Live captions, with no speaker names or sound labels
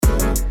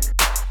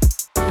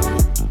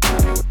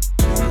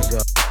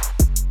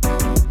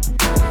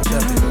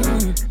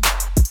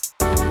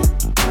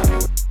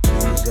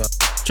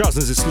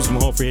Charleston's exclusive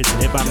home for hits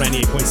and hip hop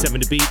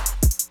 98.7 The Beat.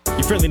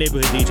 Your friendly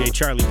neighborhood DJ,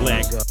 Charlie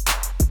Black.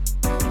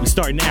 We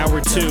start in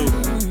hour 2.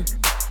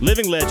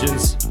 Living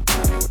Legends,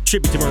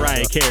 tribute to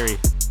Mariah Carey.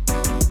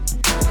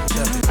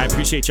 I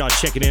appreciate y'all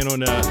checking in on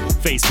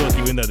Facebook,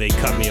 even though they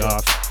cut me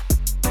off.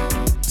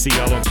 See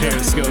y'all on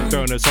Periscope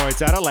throwing those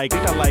hearts out. I like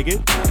it.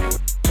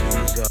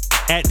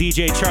 At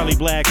DJ Charlie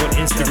Black on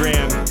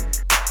Instagram,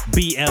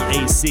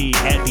 BLAC.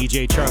 At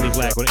DJ Charlie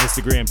Black on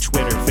Instagram,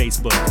 Twitter,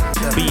 Facebook,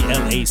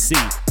 BLAC.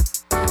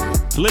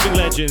 Living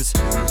Legends,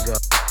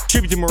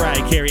 tribute to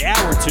Mariah Carey,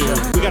 hour 2.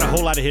 We got a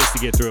whole lot of hits to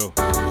get through.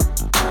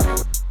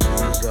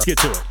 Let's get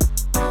to it.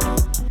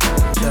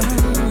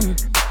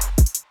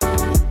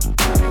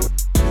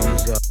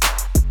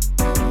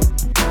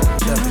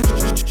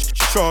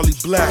 Charlie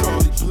Black.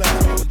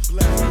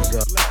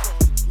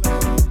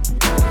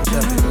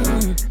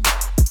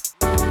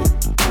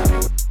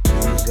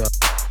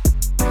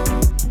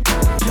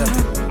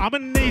 I'm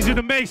gonna need you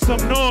to make some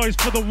noise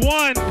for the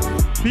one,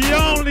 the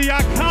only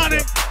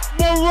iconic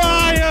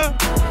Mariah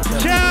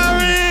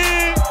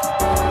Carey.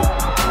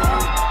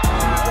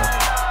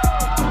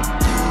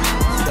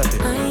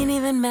 I ain't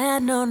even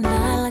mad, no,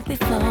 not like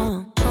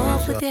before.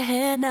 Off with your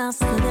head now,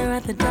 still there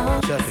at the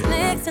door.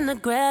 Snakes in the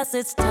grass,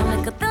 it's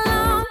time to cut the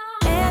lawn.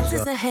 Hands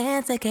is a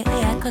hands, aka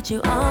I cut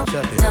you off.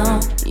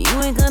 Don't,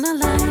 you ain't gonna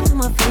lie to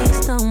my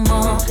face no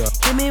more.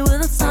 Hit me with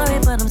I'm sorry,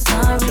 but I'm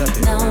sorry.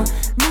 No,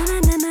 no.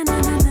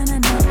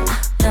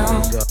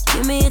 Don't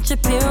give me a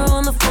Shapiro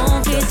on the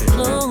phone, case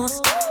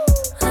closed.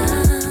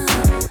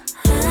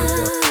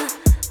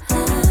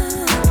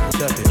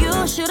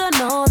 You should've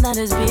known that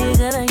it's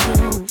bigger than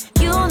you.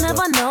 You'll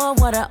never know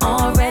what I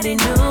already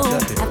knew.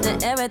 After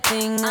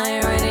everything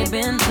I already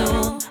been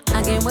through,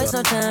 I can't waste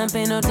no time,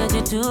 pay no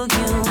attention to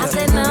you. I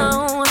said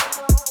no,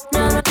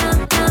 no, no, no,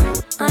 no,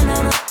 no,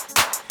 no, no,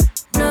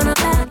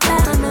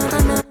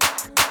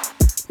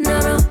 no,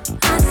 no,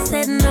 I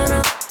said no,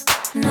 no,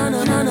 no,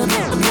 no, no, no, no,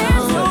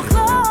 so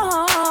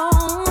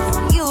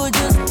close, you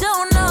just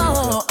don't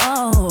know.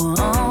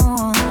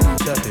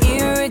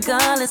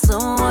 Irregardless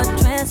of what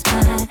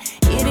transpired,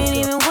 it ain't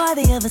even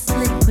worthy of a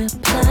slick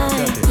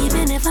reply.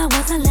 Even if I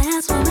was the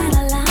last woman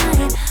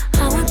alive,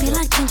 I would be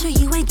like Ginger,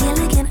 you ain't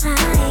Gilligan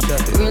Eye.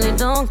 Really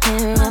don't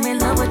care, I'm in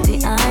love with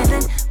the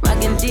island.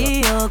 Rockin'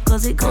 Dior,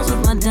 cause it goes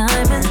with my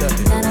diamonds.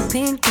 Got a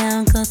pink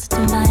gown,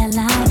 custom by a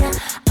liar.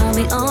 I'll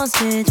be on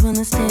stage when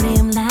the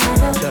stadium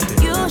light up.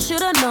 You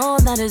should've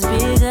known that it's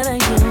bigger than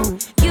you.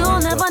 You'll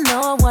never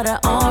know what I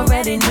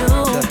already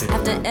knew.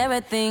 After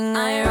everything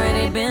I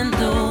already been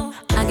through,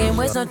 I can't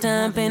waste no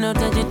time, pay no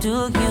attention to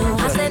you.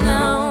 I said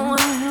no,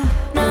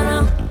 no,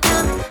 no, no,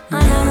 no,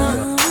 no,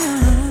 no,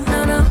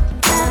 no, no.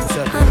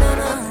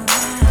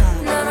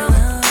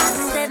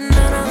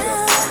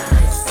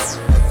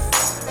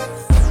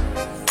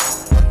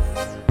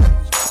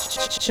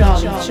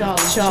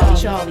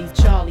 Charlie.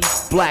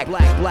 Black.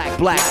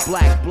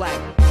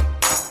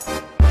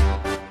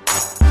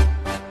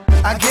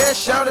 I guess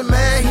shouted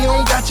man, he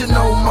don't got you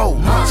no more.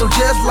 So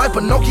just like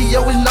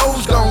Pinocchio, his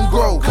nose gon'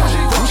 grow.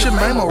 Who should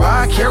make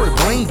Mariah Carey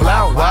bling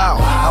blow wow?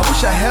 I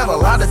wish I had a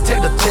lot to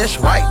take the test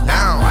right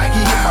now. He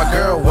hit my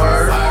girl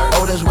word,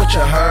 oh that's what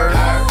you heard.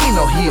 He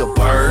know he a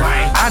bird,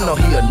 I know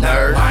he a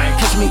nerd.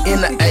 Kiss me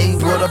in the A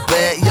with a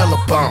bad yellow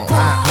bone. 9,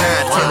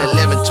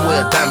 10, 11,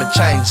 12 diamond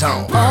chains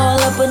on. All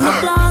up in the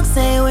blog,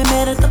 say we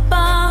met at the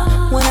bar.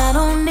 When I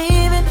don't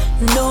even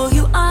know who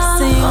you are.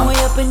 Saying we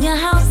up in your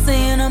house,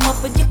 saying I'm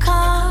up in your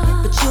car.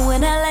 But you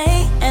in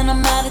LA, and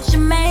I'm out at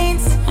your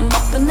mains. I'm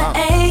up in the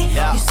A,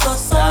 you so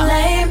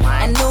lame.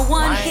 And no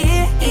one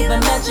here even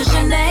mentions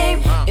your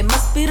name. It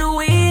must be the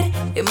weed,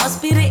 it must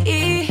be the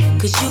E.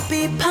 Cause you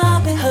be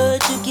poppin',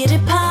 heard you get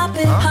it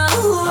poppin'.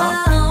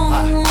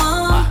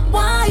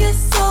 Why you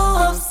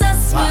so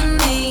obsessed with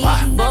me?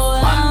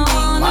 Boy, I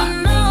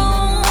wanna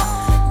know.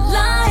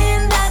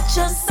 Lying that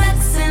you're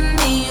sexing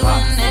me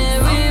when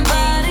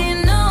everybody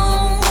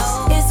knows.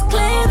 It's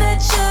clear that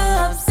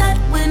you're upset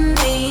with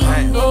me.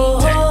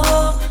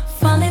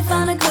 Finally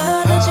found a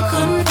girl that you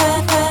couldn't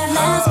crack.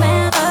 Last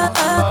man,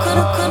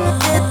 couldn't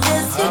get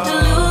this. You're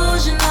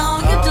delusional.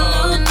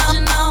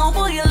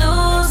 Boy, you're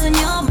losing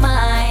your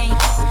mind.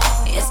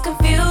 It's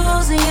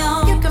confusing,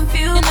 yo. You're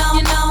confused,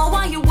 you know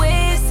why you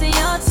wasting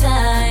your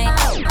time.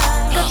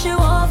 Got you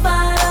all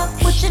fired up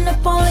with your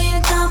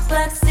Napoleon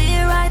complex. See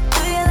it right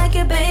through you like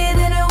you're bathed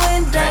in a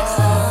Windex.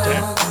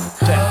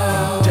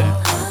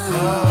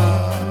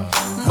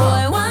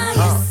 Boy, why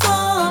you so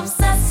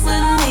obsessed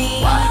with me?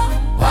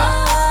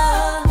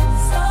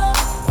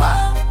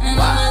 And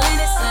all my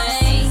ladies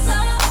say,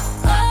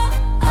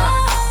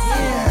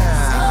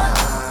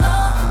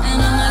 and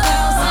all my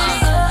girls say,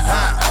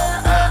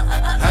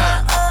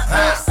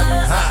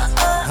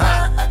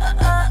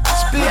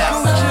 Speak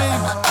Gucci.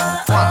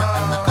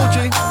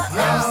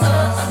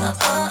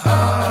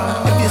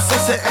 If you're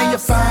sexy and you're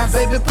fine,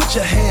 baby, put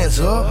your hands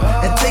up.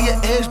 And tell your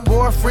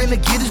ex-boyfriend to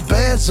get his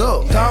bands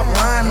up. Top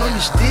line on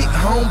your stick,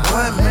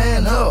 homeboy,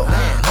 man up.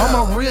 I'm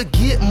a real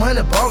get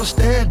money baller,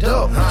 stand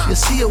up. You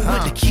see her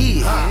with the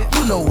kid,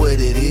 you know what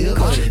it is.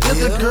 If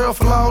the girl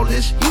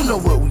flawless, you know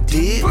what we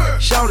did.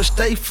 Shout to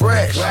stay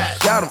fresh,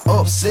 got them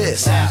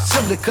obsessed.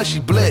 Simply cause she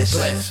blessed,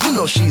 you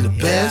know she the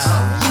best.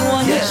 You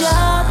on your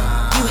job,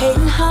 you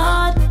hating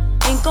hard.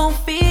 Ain't gon'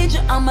 feed you,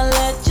 I'ma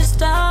let you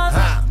starve.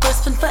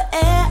 Grasping for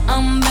air,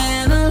 I'm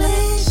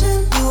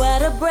ventilation. You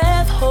out of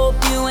breath, hope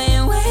you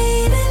ain't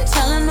waiting.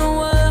 Telling the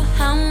world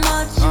how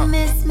much you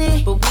miss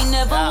me, but we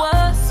never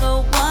were,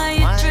 so why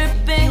you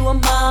tripping? You a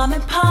mom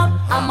and pop,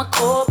 I'm a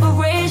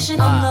corporation.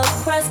 I'm the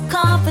press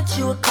conference,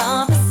 you a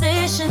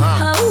conversation.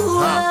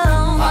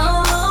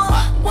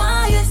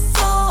 Why you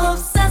so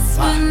obsessed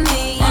with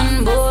me?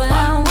 And boy,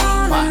 I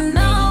wanna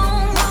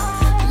know,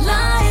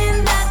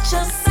 lying that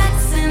you're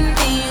sexing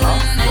me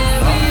when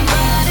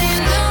everybody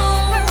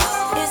knows.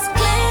 It's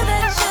clear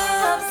that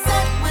you're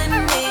upset with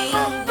me.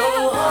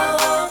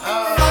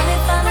 Funny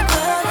found a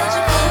girl that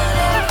you couldn't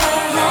live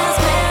with. Last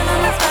man on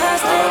his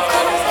first day,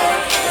 couldn't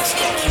live with.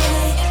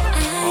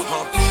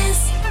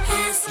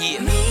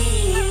 Yeah.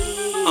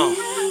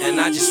 And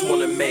I just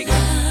wanna make it.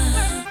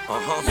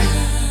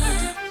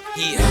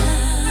 Yeah.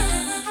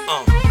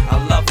 I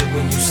love it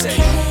when you say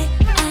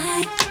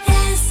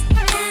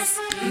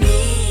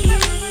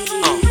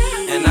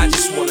and I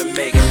just wanna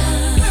make it.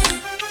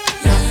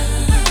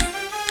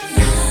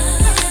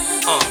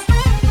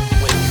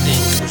 When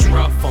things was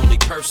rough, only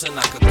person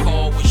I could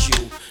call was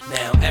you.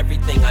 Now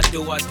everything I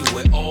do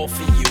it all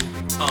for you.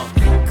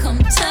 Come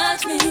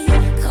touch me,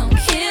 come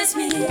kiss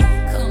me,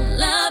 come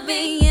love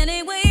me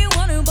any way you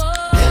wanna, boy.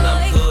 And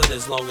I'm good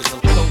as long as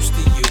I'm close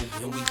to you.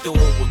 And we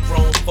doing what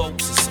grown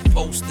folks is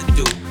supposed to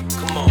do.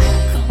 Come on.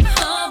 Come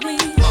hug me,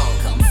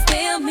 come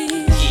feel me,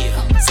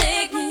 come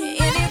take me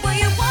any way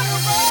you wanna,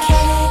 boy.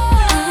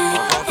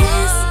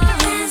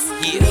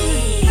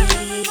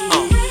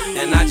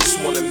 Yeah. And I just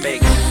wanna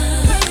make it.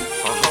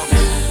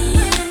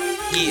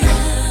 Yeah.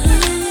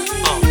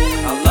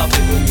 I love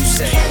it when you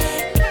say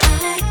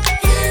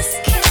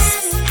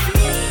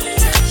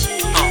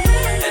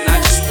and I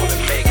just wanna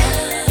make it.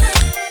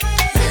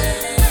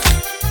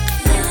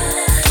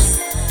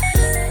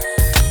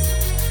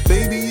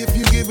 Baby, if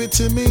you give it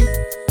to me,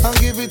 I'll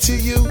give it to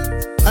you.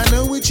 I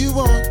know what you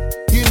want,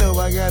 you know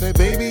I got it.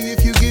 Baby,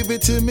 if you give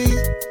it to me,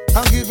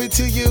 I'll give it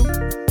to you.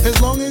 As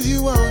long as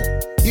you want,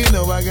 you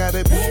know I got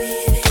it. Baby,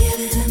 if you give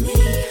it to me,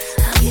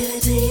 I'll give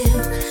it to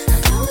you. I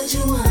know what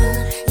you want,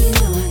 you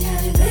know I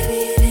got it. Baby,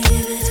 if you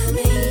give it to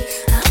me,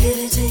 I'll give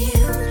it to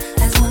you.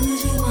 As long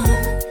as you want, you know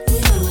I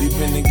got it. We've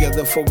been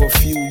together for a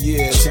few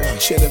years,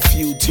 shed a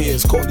few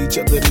tears, called each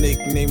other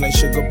nicknames like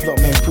Sugar Plum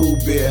and Pooh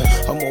Bear.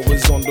 I'm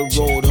always on the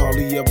road,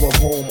 hardly ever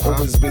home.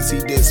 Always busy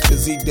this,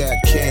 busy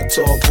that, can't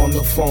talk on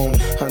the phone.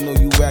 I know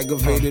you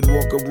aggravated,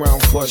 walk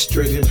around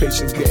frustrated.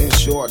 Patience getting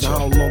short,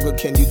 how longer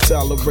can you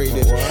tolerate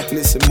it?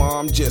 Listen, ma,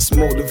 I'm just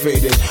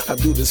motivated. I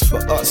do this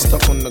for us,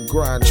 stuck on the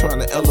grind, trying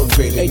to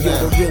elevate it. Hey,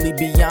 yo, to really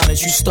be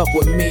honest, you stuck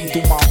with me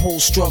through my whole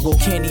struggle.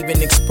 Can't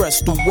even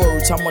express through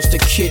words how much the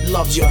kid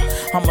loves you.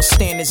 I'ma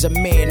stand as a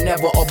man,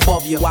 never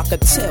above you. I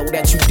could tell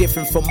that you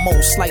different from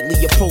most,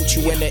 slightly approach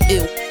you in the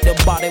ill.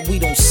 About it, we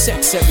don't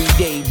sex every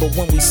day, but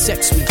when we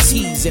sex, we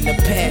tease in a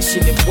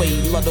passionate way.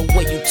 Love the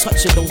way you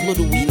touch it, those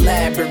little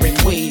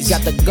elaborate ways.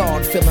 Got the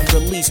guard feeling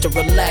released to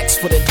relax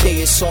for the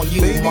day. It's on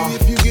you, baby, ma.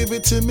 if you give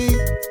it to me,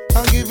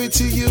 I'll give it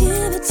to you.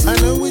 I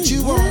know what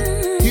you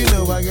want, you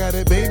know I got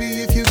it. Baby,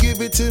 if you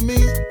give it to me,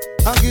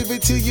 I'll give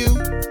it to you.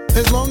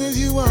 As long as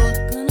you want,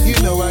 you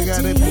know I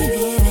got it.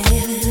 Baby, if you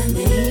give it to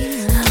me,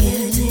 I'll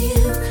give it to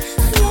you.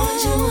 I know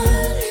what you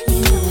want,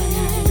 you know I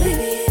got it.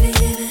 Baby, if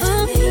you give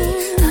it to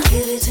me, I'll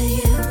give it to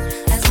you.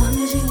 As long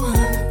as you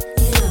want, you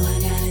know I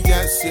got it.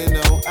 Yes, you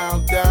know I'll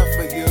die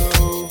for you,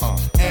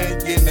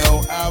 and you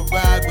know I'll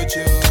ride with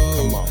you.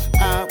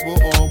 I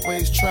will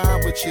always try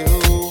with you,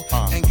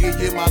 and give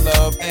you my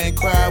love and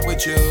cry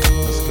with you.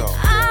 Let's go.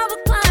 I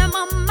will climb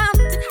a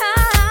mountain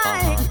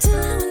high until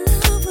our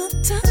love will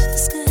touch the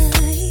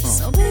sky.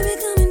 So baby,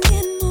 come and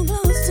get more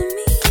close to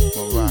me.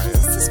 Mariah.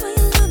 This is where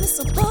your love is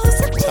supposed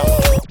to be.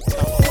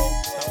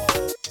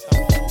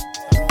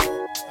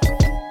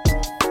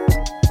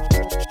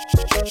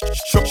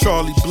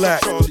 Charlie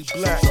Black.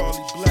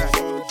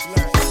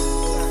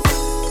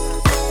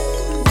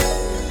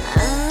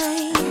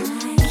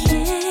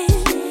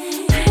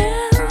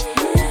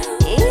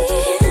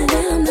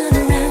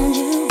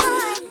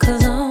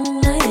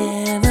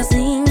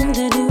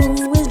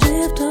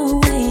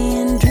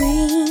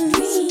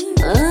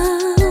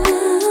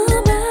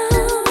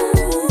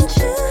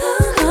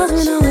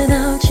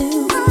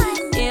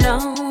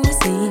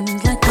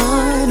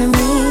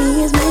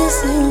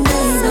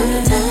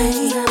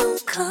 Sometimes I'll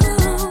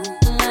call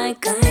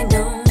like I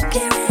don't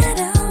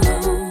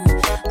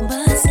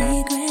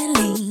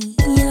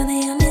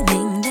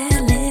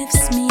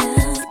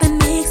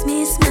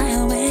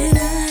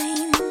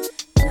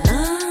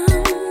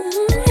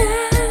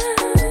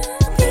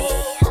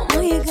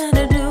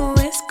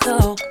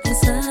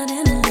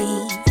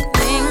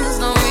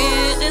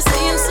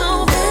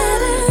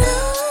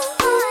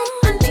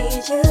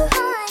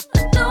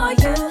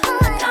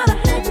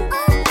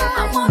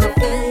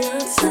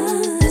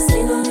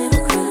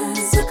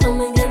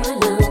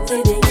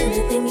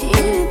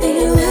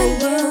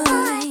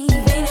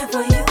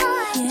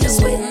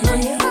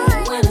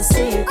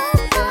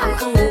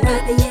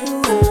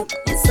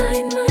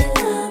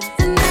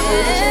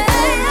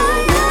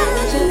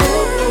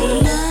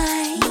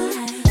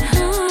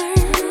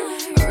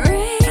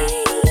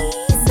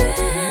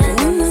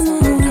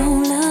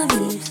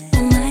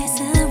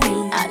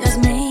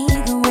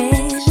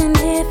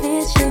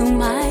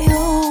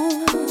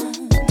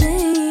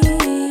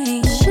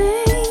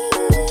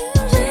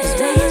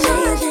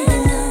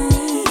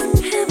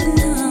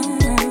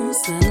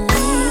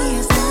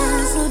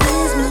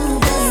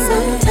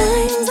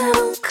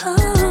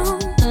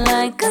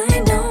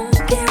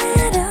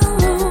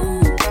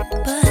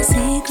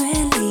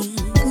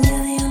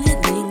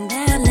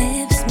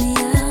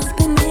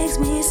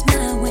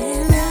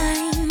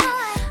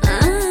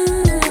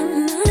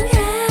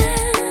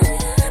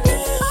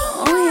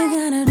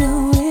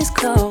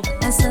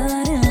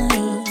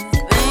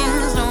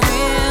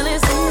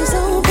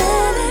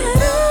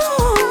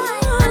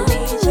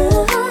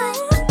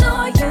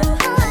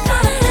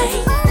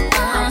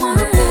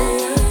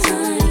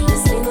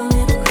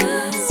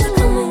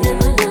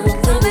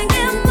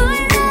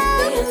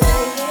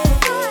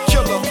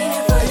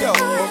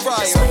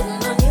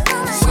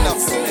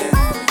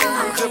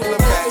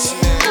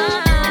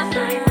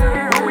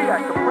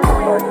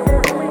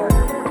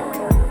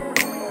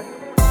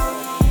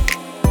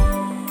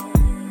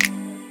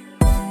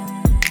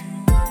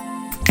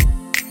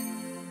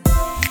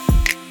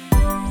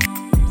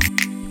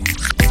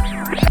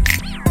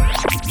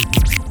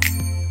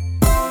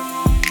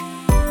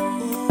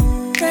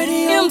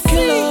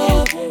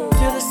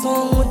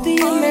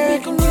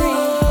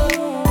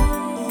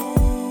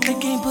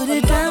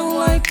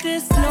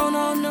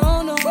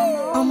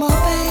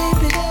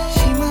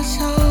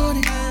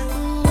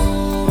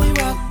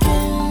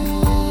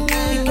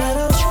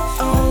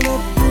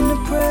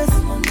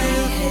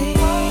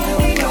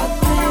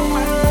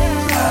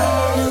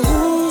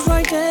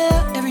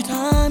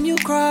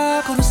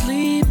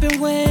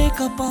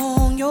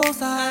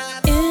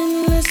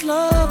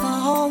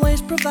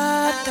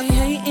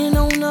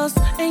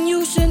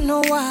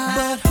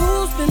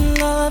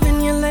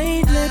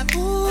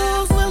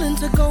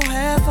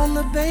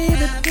a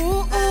baby.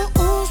 Ooh,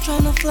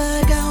 tryna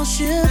flag out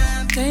shit.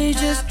 They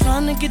just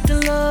tryna get the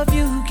love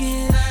you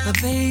give.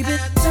 But baby,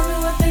 tell me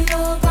what they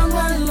know about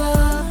my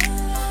love.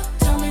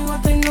 Tell me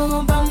what they know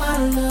about my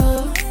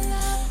love.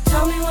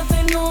 Tell me what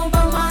they know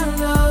about my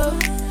love.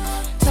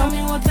 Tell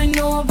me what they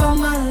know about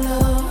my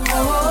love.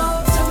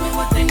 Oh, tell me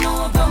what they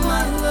know about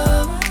my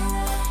love.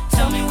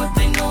 Tell me what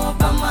they know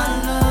about my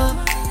love.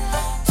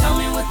 Tell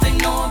me what they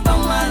know about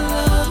my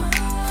love.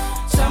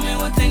 Tell me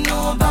what they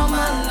know about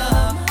my love.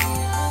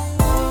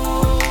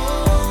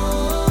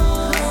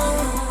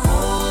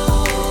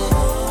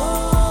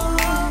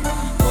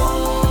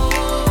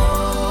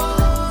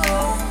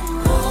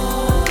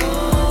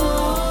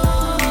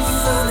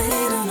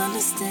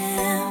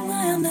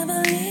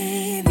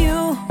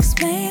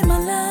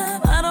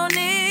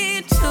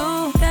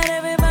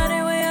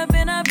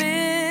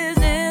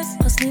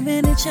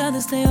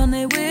 Other stay on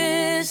their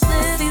wish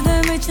list. See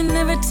them reaching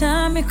every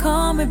time you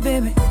call me,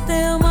 baby.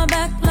 They on my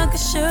back like a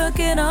shirt,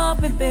 get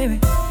off me, baby.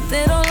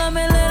 They don't let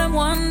me, let them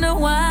wonder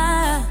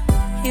why.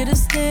 Here to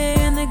stay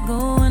and they're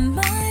going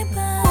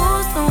bye-bye.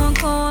 Who's the one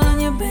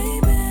calling you,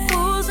 baby?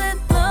 Who's in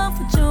love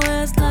with your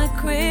ass like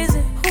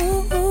crazy?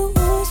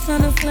 Who's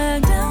trying to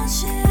flag down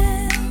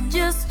shit?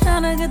 Just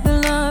trying to get the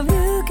love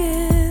you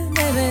give,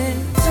 baby.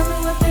 Tell me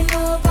what they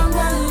know about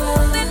my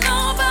love. They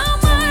know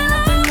about my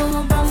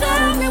love.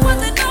 Tell me what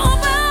they know about.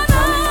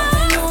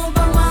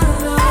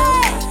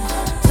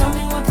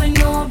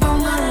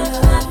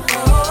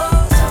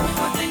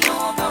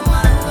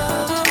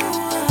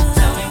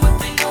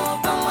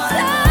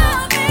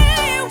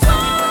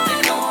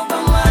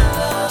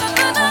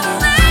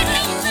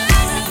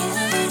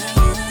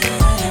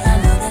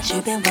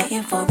 You've been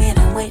waiting for it,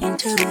 I'm waiting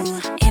too.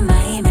 In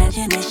my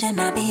imagination,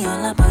 I be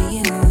all up on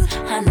you.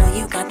 I know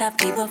you got that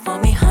fever for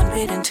me,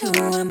 102.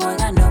 And boy,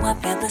 I know I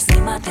feel the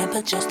same, my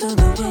temperature's through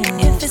the roof.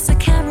 If it's a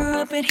camera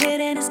up in here,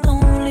 then it's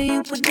only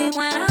you with me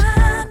when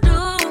I do.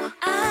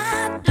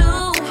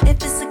 If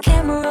it's a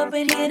camera up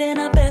in here, then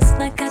I best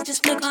like I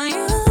just look on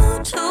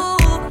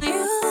YouTube.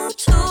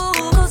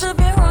 Close up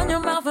your on your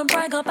mouth and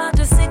brag about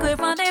your secret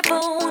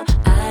rendezvous.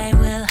 I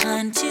will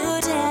hunt you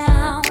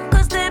down.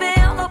 Cause baby,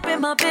 I'll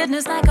open my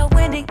business like a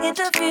wedding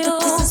interview.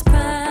 This is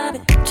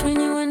private between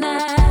you and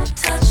I.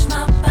 Touch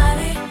my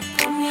body,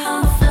 put me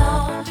on the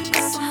floor,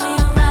 whistle me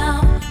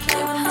around,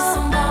 play with me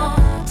some more.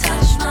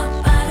 Touch my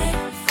body,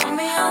 put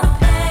me on the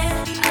bed.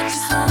 I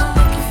just wanna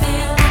make you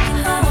feel like a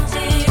little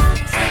deep.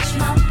 Touch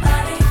my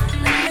body,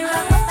 let me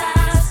rub my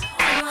thighs,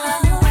 hold on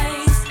your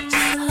waist,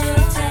 just a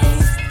little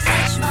taste.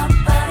 Touch my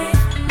body,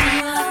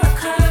 move like my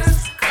curves,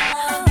 come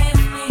on,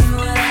 give me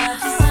what I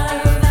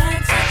deserve.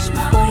 And touch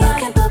my Boy, body. you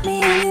can put me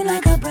on you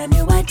like a brand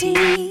new ID.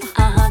 I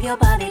hug your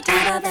body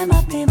tighter than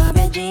my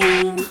favorite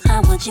jeans. I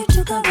want you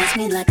to caress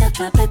me like a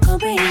tropical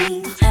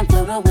breeze and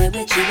float away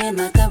with you in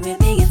my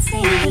Caribbean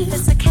sea. If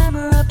it's a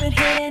camera up in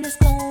here, then it's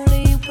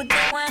only you with me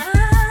when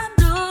I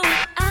do.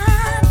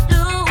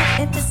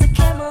 If it's a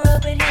camera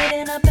up in here,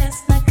 then I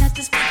best like I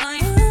just speak on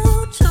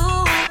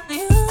YouTube.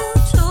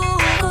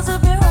 Close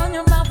up your on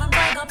your mouth and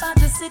brag about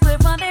your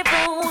secret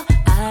rendezvous.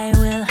 I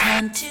will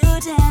hunt you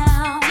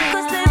down.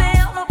 Cause baby,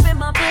 I'll open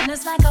my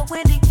business like a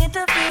wedding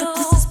interview. But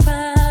this is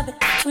private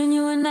between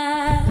you and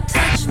I.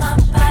 Touch my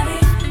body,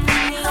 put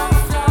me on the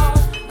floor,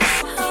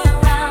 whistle me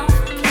around,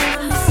 play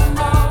with me some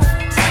more.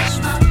 Touch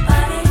my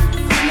body,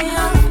 put me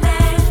on the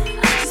bed.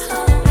 I just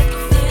wanna make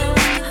you feel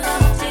like a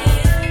little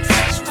deep.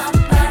 Touch my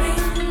body,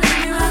 let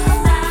me rub my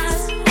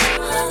thighs,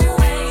 hold on your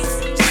waist,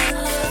 just a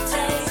little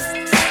taste.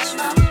 Touch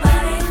my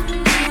body,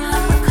 move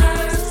like my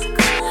curves,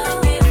 come on,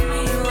 give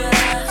me what I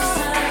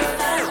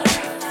deserve.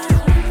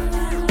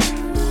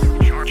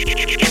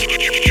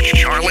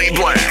 Charlie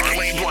Black.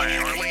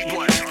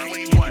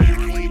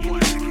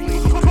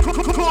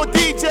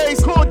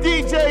 Call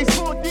DJs.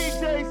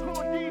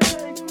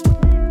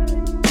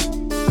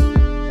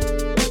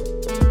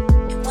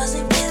 It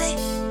wasn't really.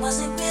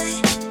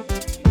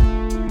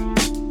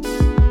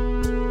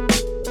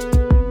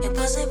 It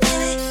wasn't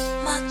really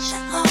much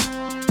at all.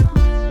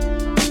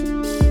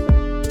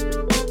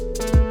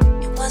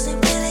 It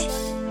wasn't really.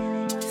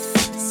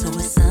 So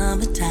it's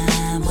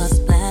summertime, a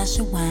splash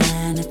of wine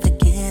and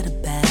forget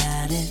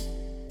about it.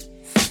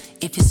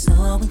 If you're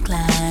so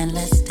inclined,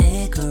 let's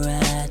take a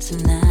ride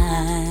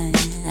tonight.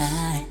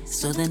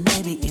 So then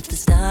maybe if the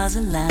stars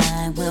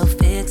align, we'll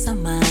fix our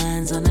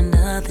minds on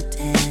another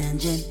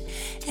tangent.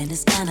 And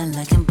it's kinda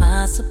like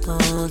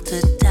impossible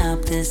to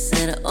top this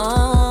at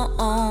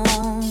all.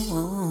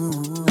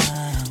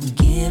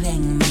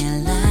 Giving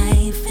me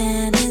life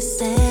and it's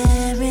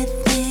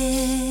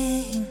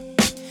everything.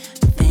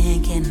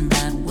 Thinking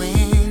about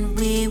when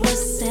we were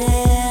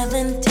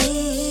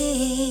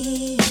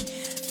 17.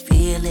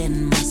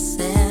 Feeling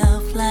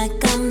myself like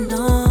I'm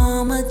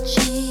Norma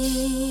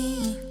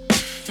Jean.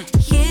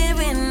 Here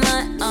in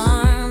my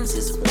arms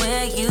is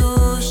where you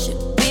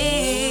should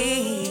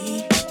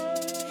be.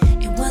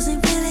 It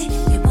wasn't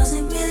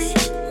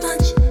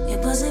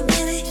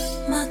really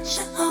much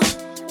at all.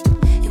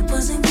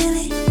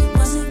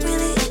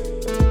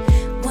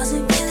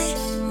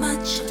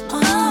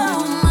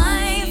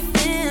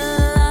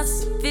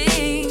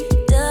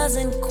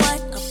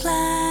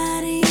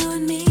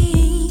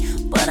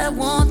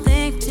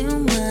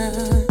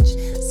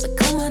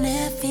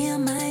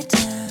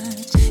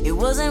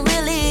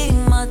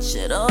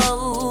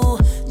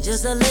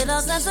 Just a little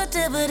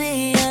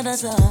sensitivity, and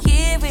that's all.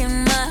 Here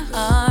in my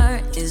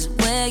heart is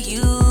where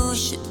you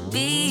should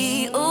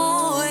be.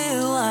 Oh,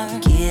 you are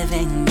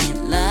giving me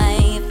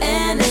life,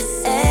 and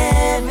it's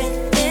everything.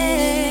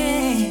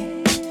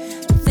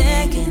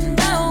 Thinking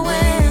about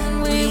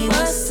when we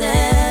were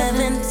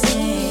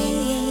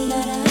 17,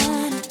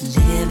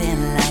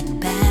 living like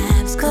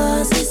Babs,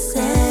 'cause it's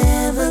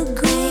evergreen.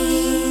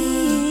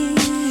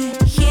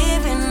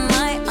 Here in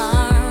my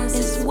arms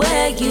is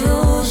where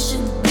you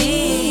should be.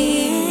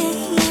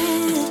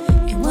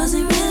 It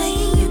wasn't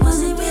really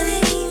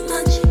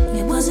much.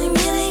 It wasn't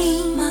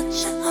really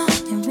much.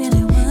 It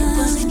really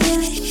wasn't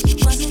really.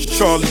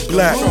 Charlie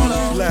Black.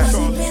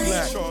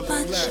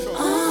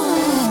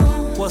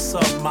 What's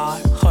up, my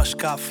hush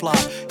got fly?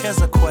 Here's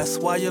a quest.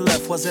 Why you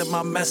left? Was it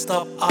my messed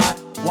up eye?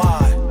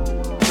 Why?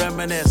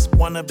 Reminisce,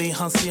 wanna be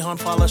Hunsy Hun,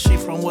 follow she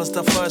from was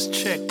the first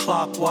chick.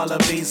 Clock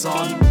wallabies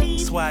on,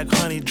 swag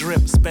honey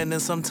drip, spending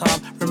some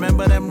time.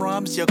 Remember them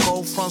rhymes? Your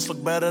gold fronts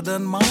look better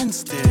than mine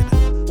did.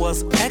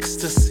 Was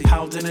ecstasy,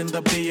 howling in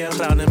the beer,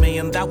 clowning me,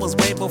 and that was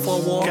way before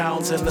war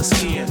gowns and the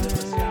skiing.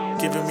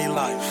 Giving me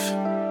life,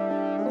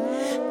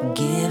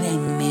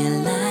 Giving me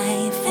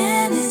life,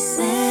 and it's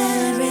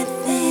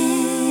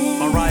everything.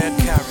 Mariah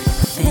Carey.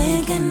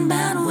 Thinking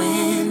about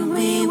when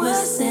we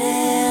were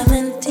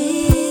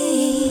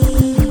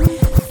 17,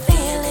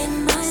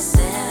 feeling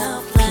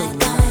myself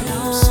like I'm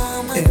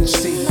home.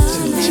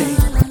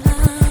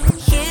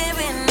 Here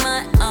in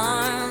my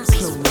arms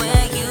is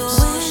where you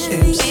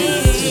should be.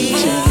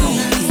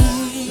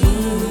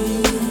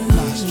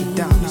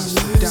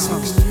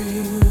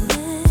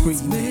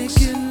 Remix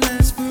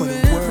for the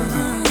world.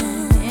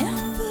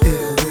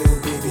 Ill will,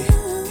 baby.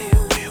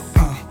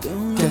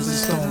 Desert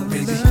Storm,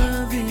 baby.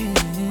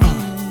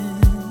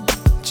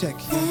 Check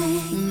it.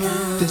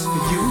 This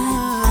for you.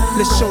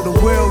 Let's show the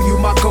world you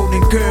my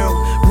golden girl.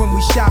 When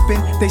we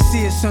shopping, they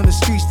see us on the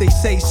streets. They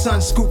say,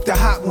 son, scoop the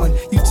hot one.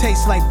 You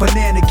taste like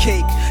banana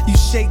cake. You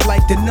shake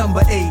like the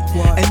number 8.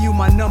 And you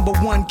my number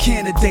 1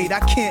 candidate. I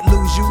can't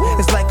lose you.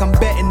 It's like I'm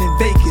betting in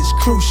Vegas.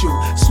 Crucial.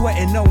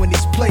 Sweating knowing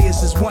these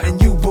players is wanting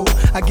you, boo.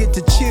 I get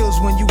the chills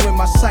when you in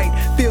my sight.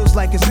 Feels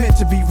like it's meant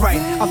to be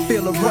right. I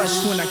feel a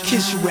rush when I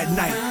kiss you at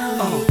night.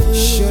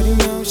 Shorty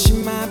know she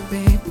my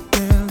baby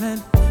girl,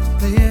 and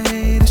player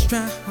haters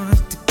try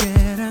hard to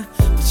get her,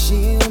 but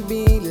she'll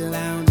be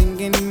loud and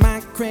in my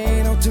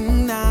cradle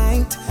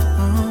tonight.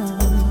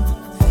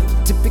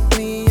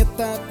 Typically a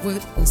thought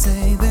wouldn't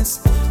say this,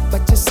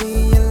 but you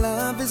see your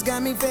love has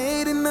got me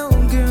fading. No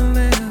girl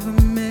ever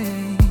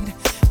made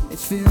it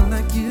feel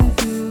like you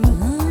do.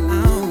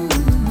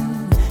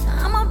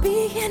 I'ma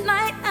be here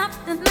night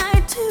after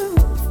night too.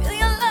 Feel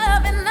your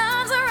love and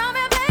arms around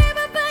me,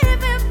 baby,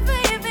 baby,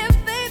 baby,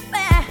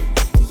 baby.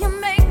 You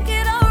make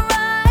it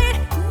alright.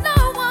 No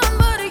one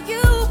but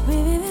you,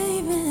 baby,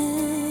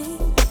 baby,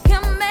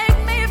 can make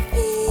me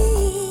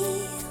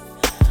feel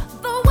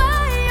the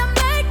way you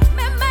make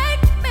me feel.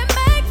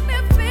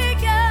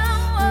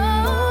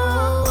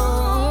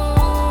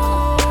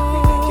 We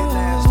make it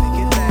last, make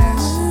it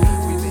last.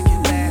 We make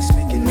it last,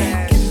 make it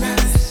last. We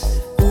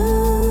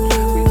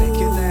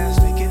make it last,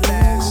 make it last. We make it last, make it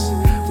last.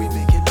 We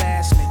make it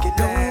last, make it last.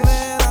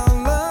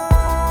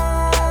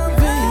 We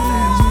make it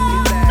last,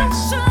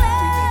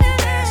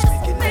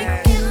 make it last.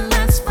 Make it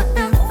last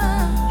forever.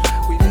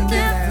 We make it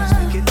last,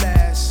 make it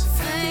last.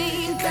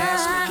 Make it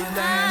last, make it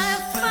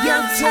last.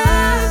 Your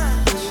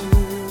touch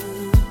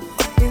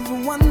is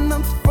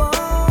wonderful.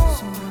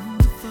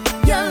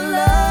 Your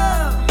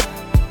love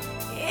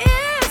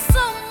is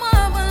so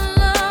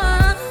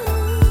marvelous.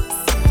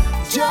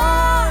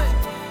 joy,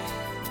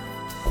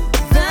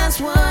 that's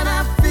what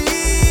I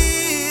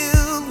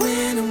feel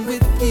when I'm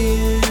with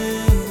you.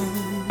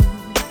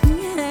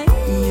 Yeah.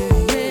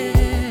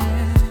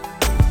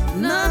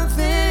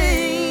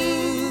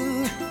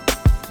 Nothing,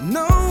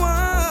 no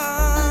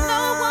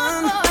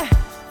one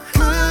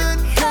could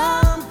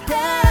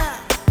compare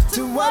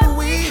to what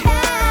we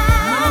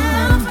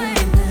have.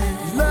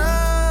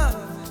 Love,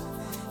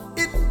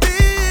 it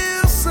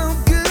feels so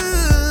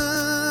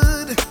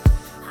good.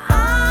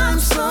 I'm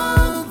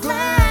so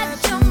glad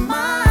you're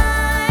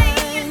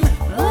mine.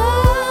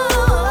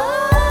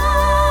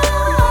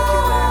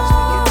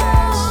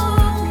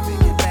 We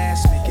make it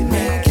last, make it last.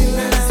 Make it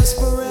last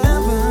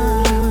forever.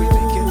 We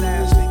make it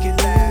last, make it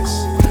last.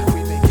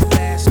 We make it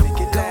last, make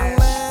it last.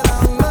 Let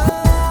our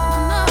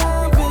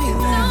love We make it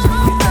last,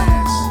 make it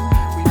last.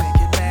 We make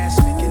it last,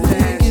 make it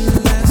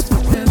last. last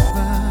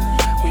forever.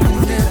 We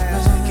make it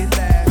last, make it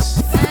last.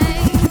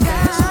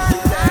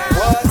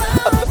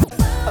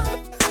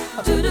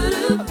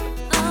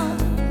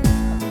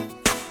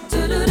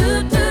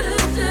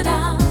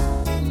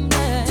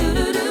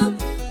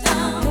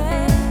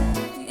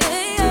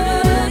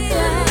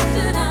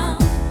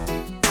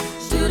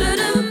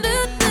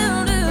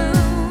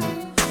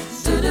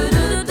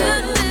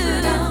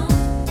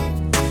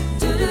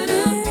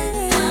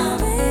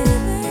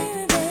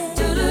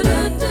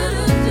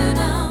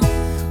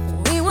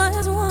 We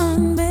was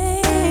one,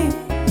 babe,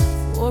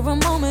 for a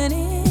moment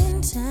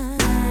in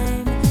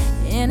time,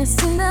 and it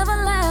seemed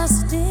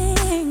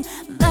everlasting.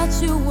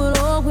 you would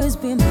always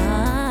be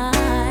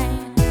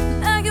mine.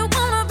 Now you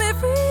wanna be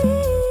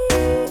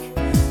free,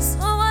 so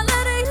I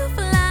let you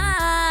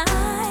fly.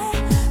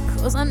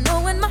 'Cause I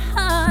know in my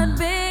heart,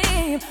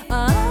 babe,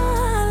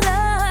 our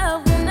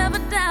love will never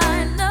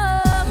die. No,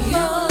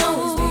 you'll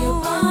always be a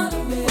part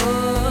of me.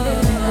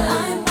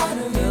 I'm part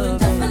of you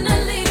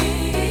indefinitely.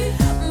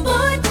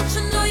 Boy, don't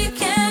you know you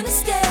can't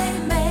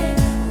escape me?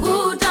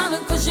 Ooh,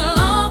 darling, 'cause you'll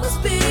always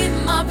be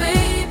my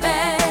baby.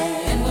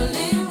 And we'll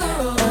linger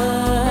on.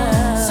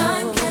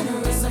 Time can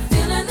erase a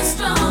feeling that's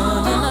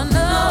strong. And I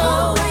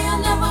know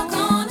you're never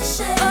gonna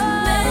shake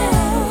me.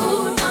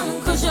 Ooh, darling,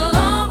 'cause you'll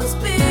always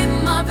be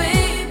my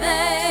baby.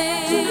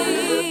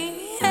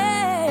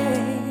 Hey.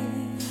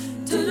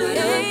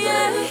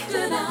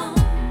 Do-do-do-do-do-down.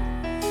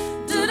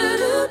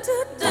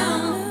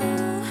 Do-do-do-do-down.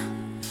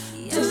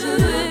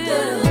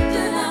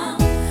 Do-do-do-do-do-down.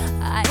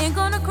 I ain't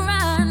gonna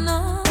cry, no,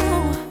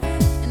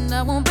 and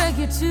I won't beg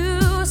you to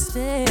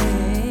stay.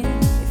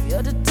 If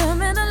you're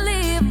determined to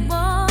leave,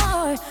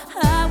 boy,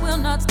 I will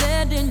not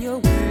stand in your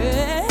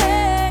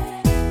way.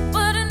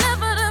 But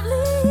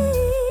inevitably,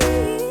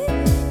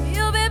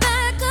 you'll be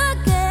back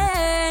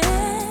again.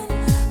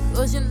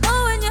 'Cause you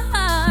know in your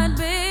heart,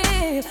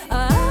 babe,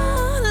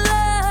 our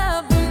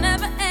love will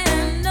never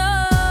end. No,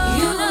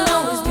 you will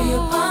always be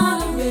a part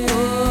of me.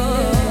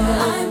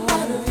 I'm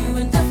part of you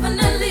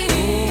indefinitely.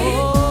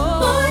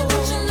 Boy,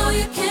 don't you know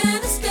you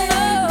can't escape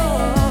me?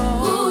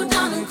 Ooh,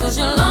 darling, 'cause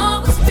you'll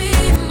always be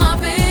my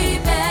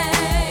baby.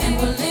 And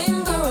we'll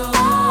linger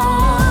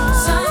on.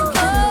 Time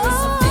can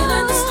erase a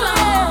feeling that's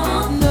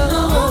strong. No,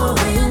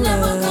 you're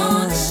never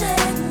gonna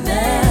shake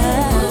me.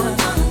 Ooh,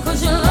 darling,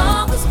 'cause you'll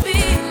always be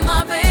my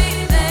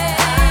baby.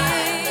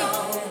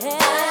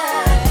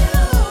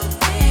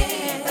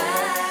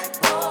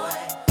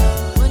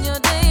 When your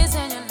days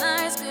and your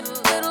nights get a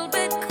little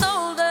bit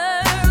colder,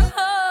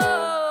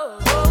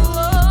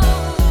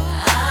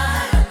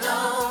 I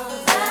know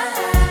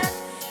that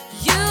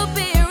you'll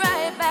be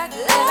right back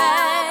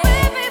there.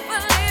 Baby,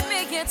 believe me,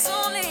 it's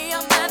only a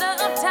matter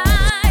of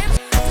time.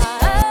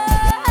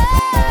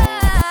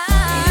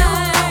 You'll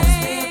always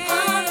be a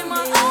part of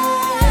me.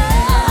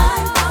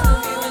 I'm part of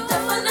you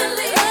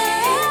indefinitely.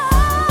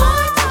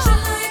 Boy, don't you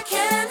know you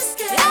can't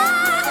escape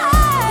me?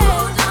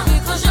 Ooh,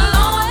 darling, 'cause you'll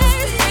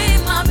always be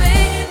my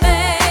baby.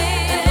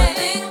 And we'll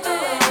linger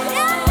on.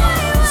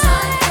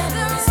 Time can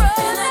erase a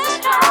feeling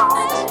strong.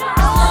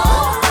 No,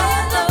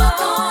 you're never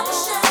gonna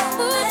shake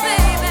me,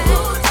 baby.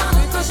 Ooh,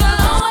 darling, 'cause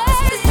you'll always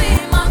be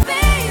my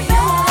baby.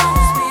 You'll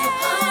always be a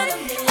part of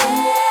me.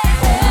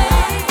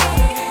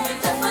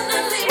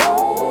 Indefinitely.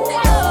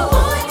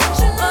 Boy, don't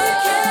you know you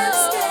can't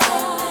escape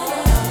me?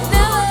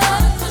 Never,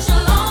 'cause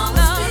you'll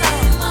always be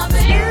my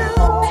baby.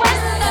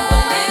 And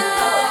we'll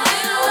linger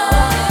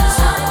on.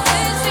 Time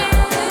can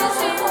erase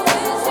a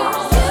feeling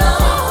strong. No,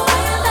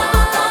 you're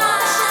never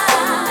gonna shake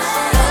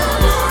me.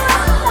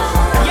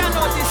 Y'all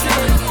know what this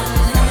is.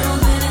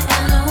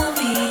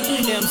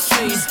 MC,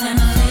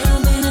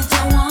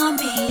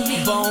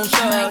 Bone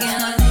Thugs,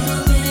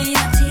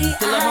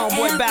 the little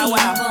homeboy Bow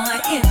Wow.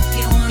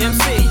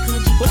 MC,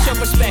 what's your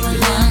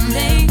perspective?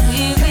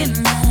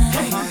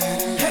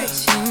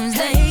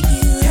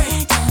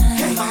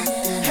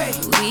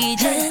 We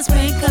just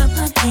break up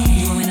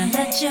again when I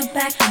let you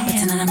back in. But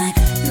tonight I'm like,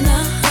 no.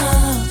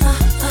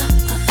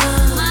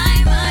 My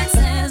mind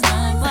says no,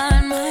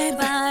 but my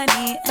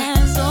body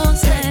and soul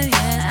says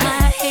yes.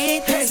 I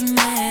hate this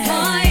man.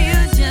 Boy, you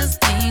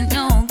just ain't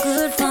no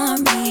good for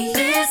me.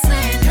 This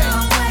ain't the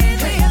way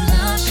that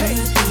love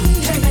should be.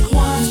 Take it back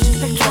once, take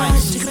it back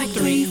twice, take it back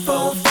 3,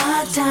 4,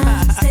 5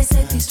 times. They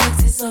say these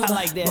tricks is over. I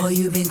like that. Boy,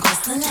 you've been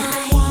crossed the line. Take it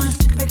back once,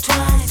 take it back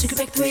twice, take it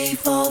back 3,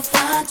 4,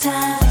 5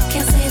 times.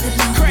 Can't say that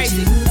no.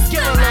 Crazy.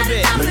 Give it a little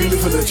bit. Now you knew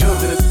from the jump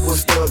that it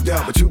was thugged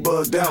out, but you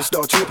bugged out,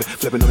 start tripping,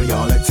 flipping on me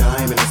all the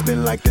time, and it's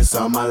been like this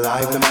all my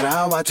life. No matter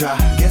how I try,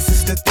 guess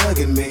it's the thug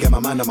in me. Got my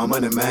mind on my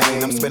money,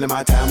 man. I'm spending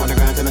my time on the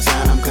grind till the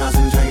shine. I'm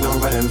concentrating on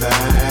running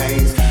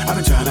things. I've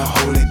been trying to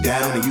hold it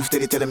down, and you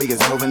steady telling me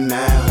it's over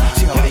now.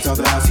 She always talk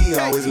loud, she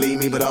always leave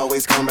me, but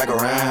always come back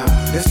around.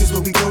 That's just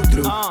what we go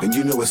through, and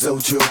you know it's so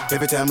true.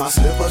 Every time I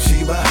slip up,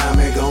 she behind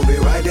me, gon' be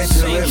right there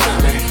to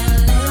remind me.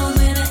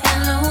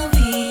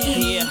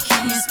 Yeah.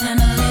 Can you spend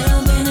a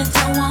little bit of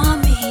time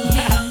on me?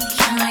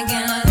 Can I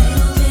get a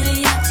little bit of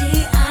your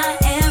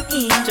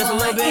T-I-M-E? Just a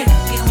little bit.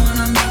 If you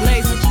wanna make me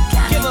Lazy. what you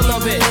gotta Give it a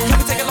little bit. Can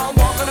we take a long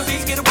walk on the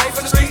beach, get away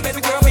from the streets,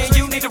 baby girl, me and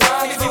you need to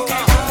ride. If you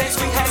can't do that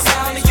sweet had a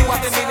sound of you,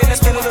 I've been meaning to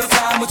spend a little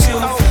time with you.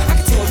 I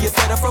can tell you're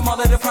better from all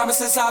of the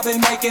promises I've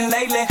been making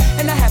lately,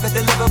 and I haven't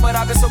delivered, but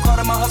I've been so caught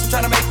in my hustle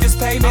trying to make this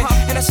payment.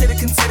 And I should've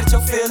considered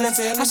your feelings,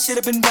 I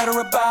should've been better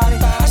about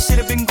it. I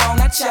should've been grown,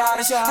 not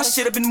childish. I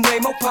should've been way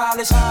more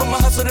polished, but my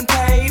hustle done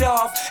paid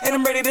off, and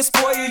I'm ready to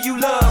spoil you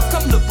love.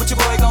 Come look what your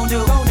boy gon'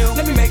 do.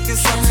 Let me make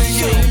this up to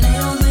you. A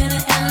little bit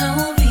of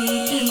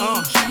L-O-V-E.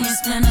 Can you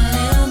spend a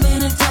little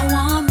bit of time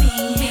on me?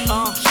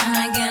 Can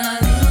I get a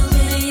little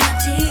bit of your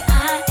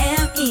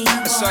T-I-M-E?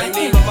 That's all you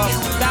need, mama.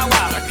 Bow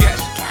Wow.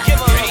 Give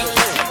her a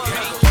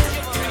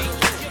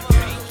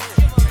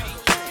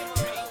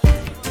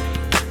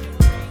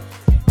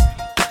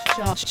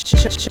Black.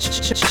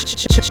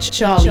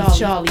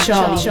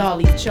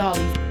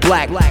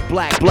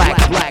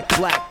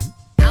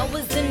 I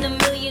was in $1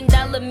 million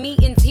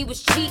meetings, he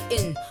was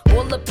cheating.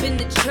 All up in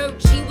the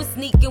church, he was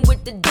sneaking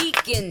with the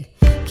deacon.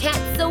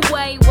 Cats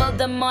away while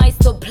the mice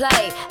will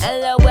play.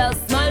 LOL,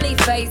 smiley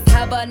face,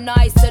 have a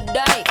nicer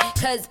day.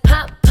 Cause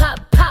pop,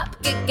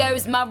 it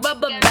goes my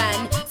rubber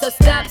band. So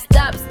stop,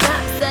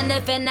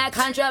 sniffing that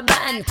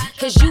contraband.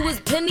 Cause you was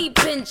penny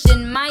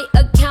pinching, my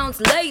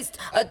account's laced.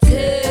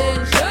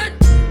 Attention,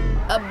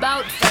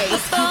 about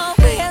face. Oh,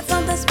 we had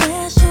something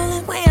special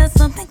and we had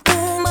something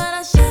good, but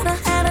I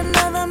should've had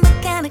another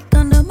mechanic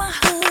under my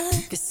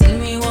hood. You see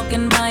me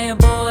walking by a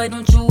boy,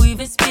 don't you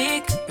even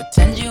speak.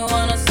 Pretend you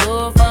on a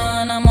sofa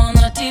and I'm on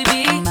the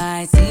TV. You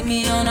might see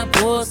me on a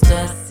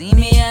poster, see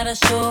me at a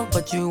show,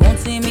 but you won't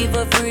see me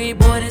for free.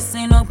 Boy, this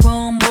ain't no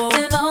promo.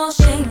 And all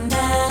shame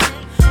now,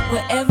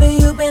 wherever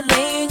you been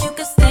laying, you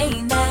can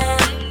stay now.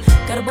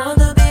 Gotta boil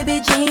the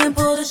baby J and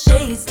pull the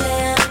shades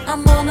down.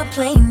 I'm on a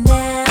plane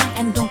now,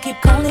 and don't keep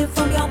calling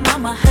from your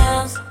mama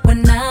house.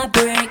 When I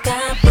break,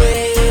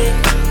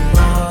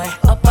 boy.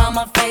 Up on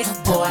my face,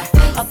 boy.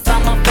 Up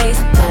on my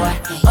face, boy.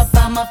 Up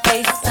on my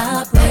face,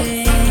 I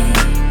break.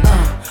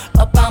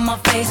 Up on my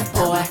face,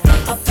 boy.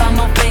 Up on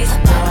my face,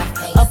 boy.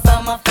 Up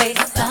on my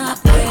face, I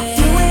break.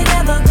 You ain't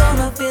ever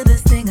gonna feel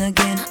this thing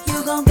again.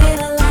 You gon' get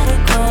a lot of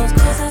calls,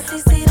 cause I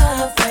see to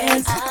her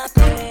friends. I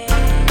break.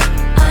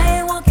 I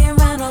ain't walking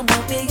around no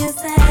more being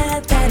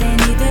sad. That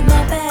ain't even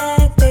my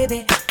bag,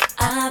 baby.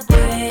 I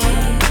break.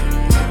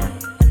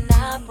 When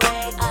I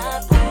break, I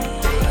break.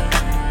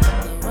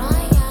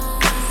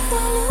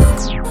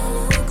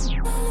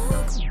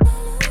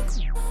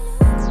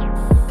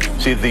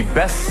 She's the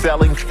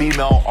best-selling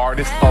female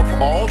artist of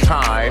all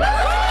time.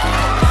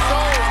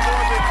 Sold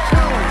more than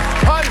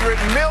 200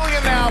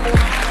 million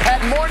albums,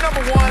 had more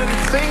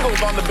 #1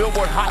 singles on the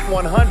Billboard Hot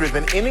 100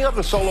 than any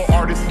other solo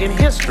artist in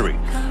history.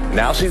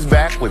 Now she's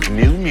back with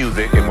new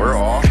music, and we're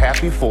all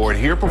happy for it.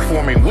 Here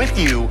performing with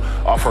you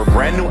off her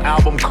brand new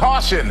album,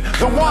 Caution,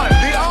 the one,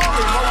 the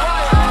only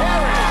Mariah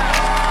Carey.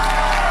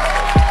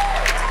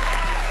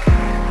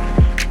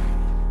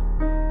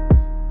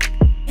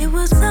 It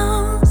was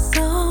so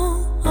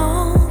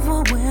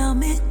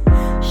overwhelming.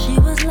 She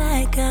was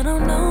like, I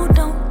don't know,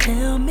 don't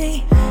tell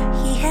me.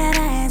 He had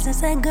eyes and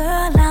said,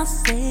 girl, I'll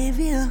save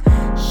you.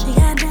 She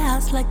had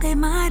doubts like they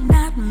might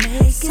not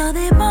make it. So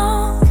they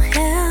both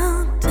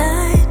held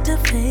tight to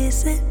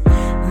face it.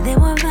 They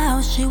were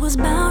out, she was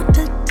about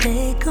to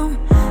take them.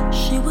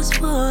 She was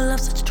full of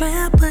such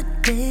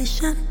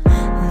trepidation.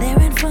 There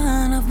in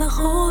front of the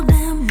whole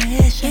damn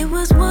nation. It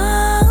was whoa,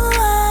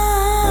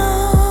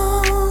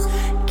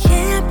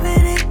 can't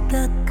predict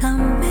the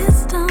coming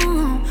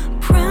storm.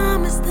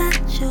 Promise that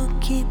you'll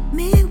keep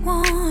me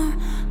warm.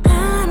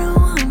 I don't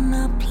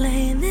wanna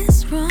play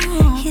this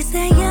wrong. He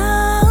said,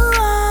 yo,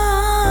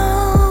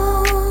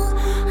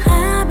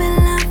 I've been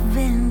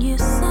loving you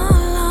so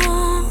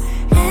long.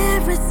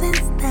 Ever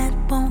since that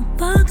Bone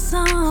Thugs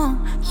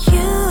song.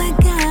 You ain't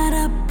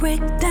gotta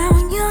break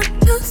down, you're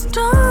too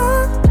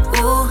strong.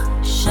 Ooh,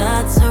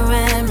 shots are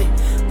at me,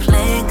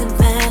 playing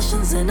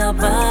confessions and our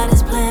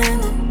bodies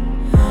blending.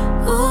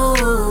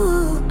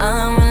 Ooh,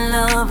 I'm in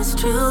love, it's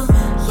true.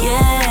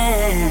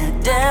 Yeah,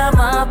 damn,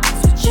 I'm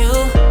with you.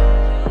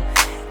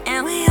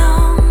 And we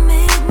all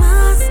make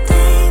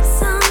mistakes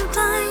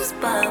sometimes,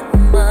 but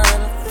we're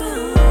muddle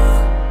through.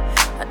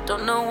 I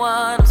don't know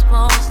what I'm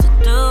supposed to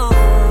do.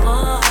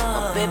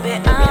 Oh, baby,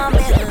 I'm in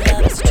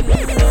love, it's true.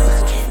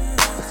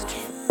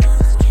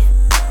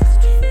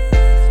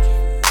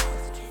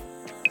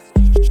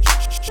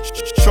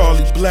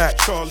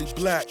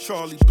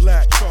 Charlie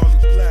Black.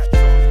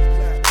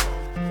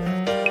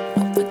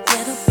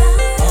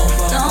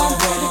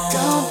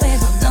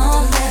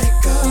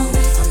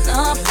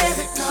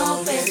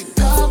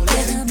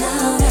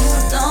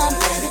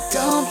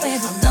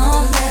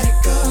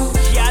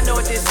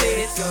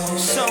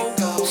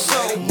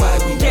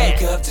 Don't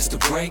forget just to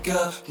break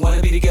up.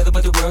 Wanna be together,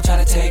 but the world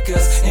trying to take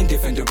us in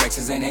different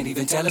directions and ain't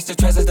even tell us the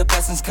treasures, the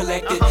blessings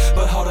collected.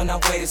 But hold on, now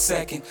wait a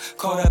second.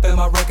 Caught up in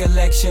my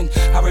recollection.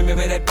 I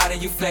remember that body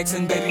you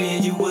flexing, baby,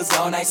 and you was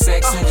all night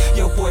sexing.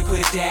 Your boy put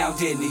it down,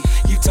 didn't he?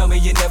 You told me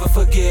you never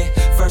forget.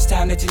 First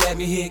time that you let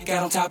me hit,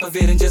 got on top of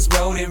it and just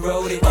rode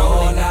it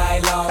all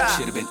night long.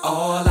 Should've been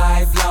all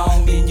life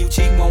long. Me and you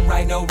cheating won't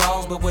right no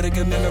wrongs, but with a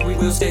good memory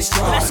we'll stay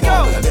strong. Let's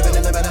go. Living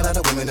in the bed of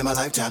the women in my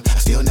lifetime. I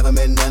still never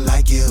met none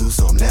like you,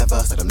 so I'm never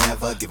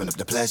giving up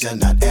the pleasure,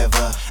 not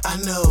ever. I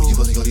know you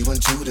was the only one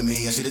true to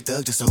me. I should've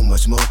dug just so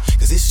much more,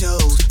 cause it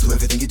shows through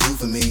everything you do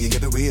for me. And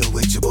keep it real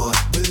with your boy.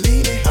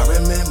 Believe me, I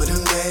remember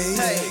them days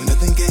when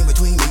nothing came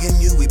between me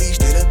and you. We be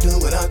straight up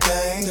doing our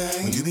thing.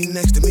 When you be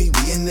next to me,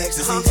 we in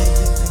ecstasy.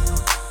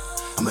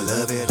 I'ma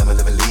love it, I'ma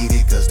never leave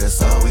it, cause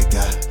that's all we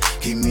got.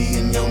 Keep me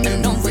in your memory.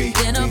 And don't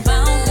forget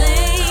about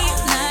late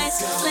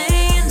nights,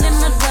 laying in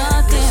the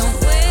dark and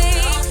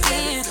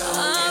waiting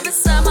up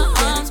beside my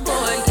arms,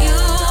 boy. You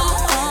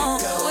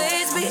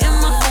always be in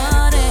my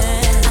heart,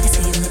 and I can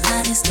see it in the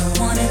eyes, don't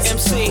want it to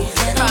MC,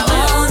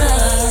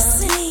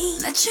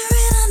 that you're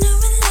in a new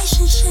relationship.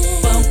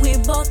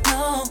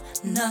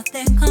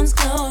 nothing comes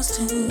close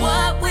to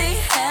what we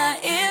had.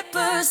 It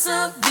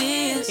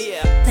perseveres.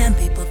 Then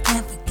people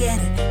can't forget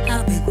it.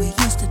 How big we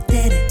used to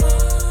did it.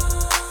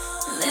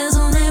 There's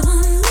only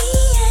one me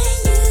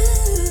and you,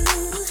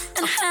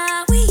 and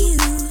how we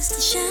used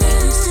to shine.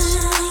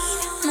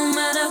 No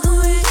matter who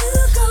you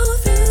go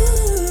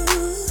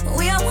through,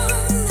 we are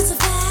one. That's a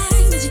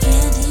fact that you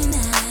can't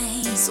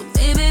deny. So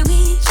baby, we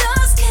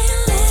just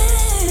can't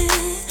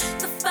let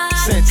the fire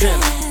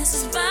pass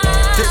us by.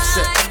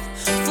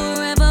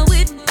 Forever we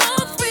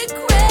don't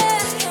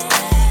regret.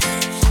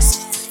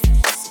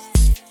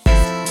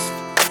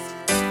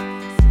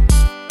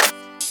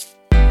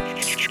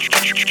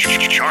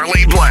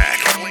 Charlie Black.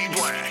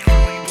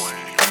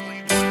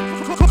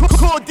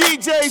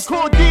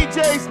 Call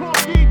DJs.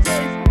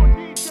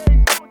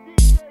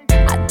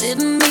 I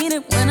didn't mean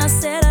it when I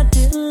said I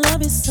didn't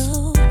love you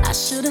so. I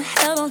should've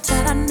held on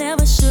tight, I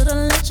never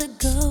should've let you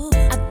go.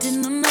 I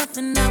didn't know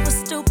nothing, I was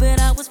stupid,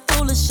 I was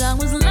foolish, I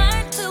was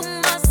lying to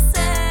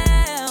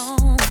myself.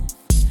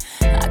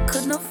 I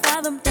could not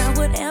fathom that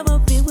would ever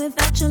be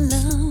without your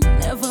love.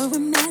 Never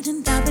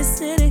imagined I'd be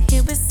sitting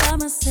here beside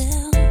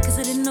myself. Cause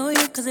I didn't know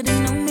you, cause I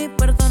didn't know me,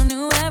 but I thought I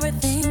knew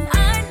everything.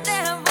 I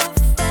never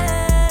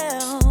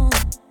felt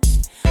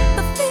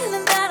the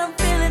feeling that I'm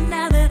feeling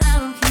now that I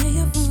don't hear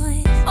your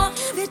voice. Or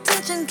have you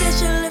touch and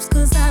kiss your lips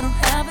cause I don't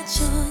have a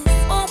choice.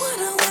 Or what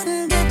I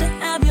wouldn't get to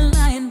have you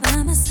lying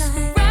by my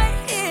side right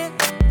here.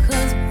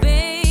 Cause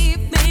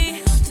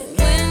baby,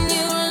 when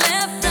you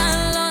left I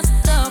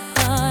lost a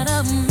part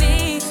of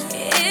me.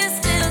 It's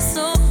still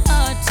so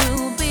hard to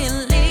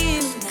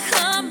believe.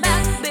 Come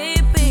back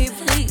baby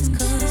please,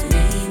 cause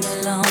we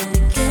belong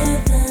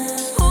together.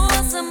 Who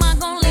else am I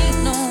gonna leave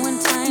when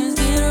times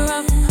get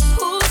rough?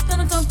 Who's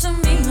gonna talk to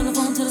me on the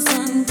phone till the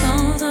sun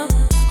comes up?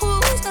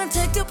 Who's gonna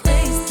take your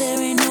place? There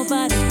ain't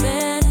nobody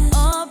better.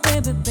 Oh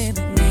baby,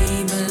 baby,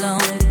 we belong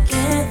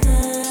together.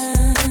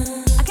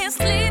 I can't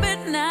sleep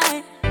at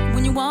night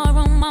when you are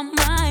on my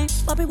mind.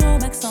 Bobby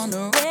Womack's on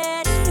the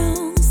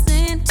radio,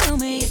 sing to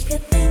me if you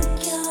think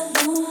you're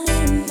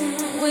lonely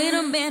now. Wait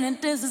a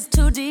minute, this is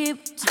too deep.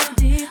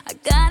 I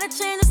gotta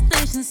change the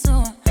station,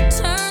 so I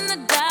turn the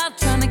dial,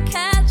 trying to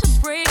catch a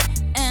break.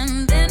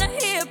 And then I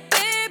hear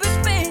baby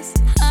face.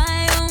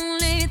 I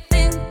only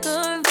think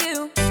of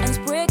you, and it's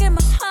breaking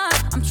my heart.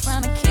 I'm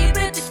trying to keep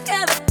it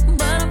together,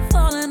 but I'm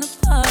falling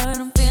apart.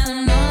 I'm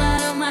feeling all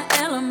out of my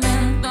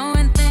element,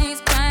 throwing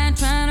things, crying,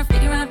 trying to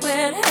figure out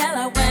where the hell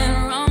I went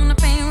wrong. The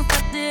pain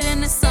reflected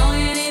in the song,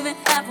 you ain't even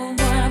half of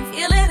what I'm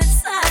feeling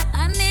inside.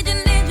 I need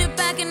you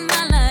back in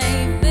my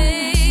life,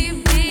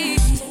 baby.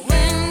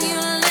 When you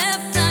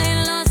left,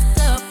 I lost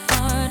a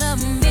part of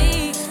me.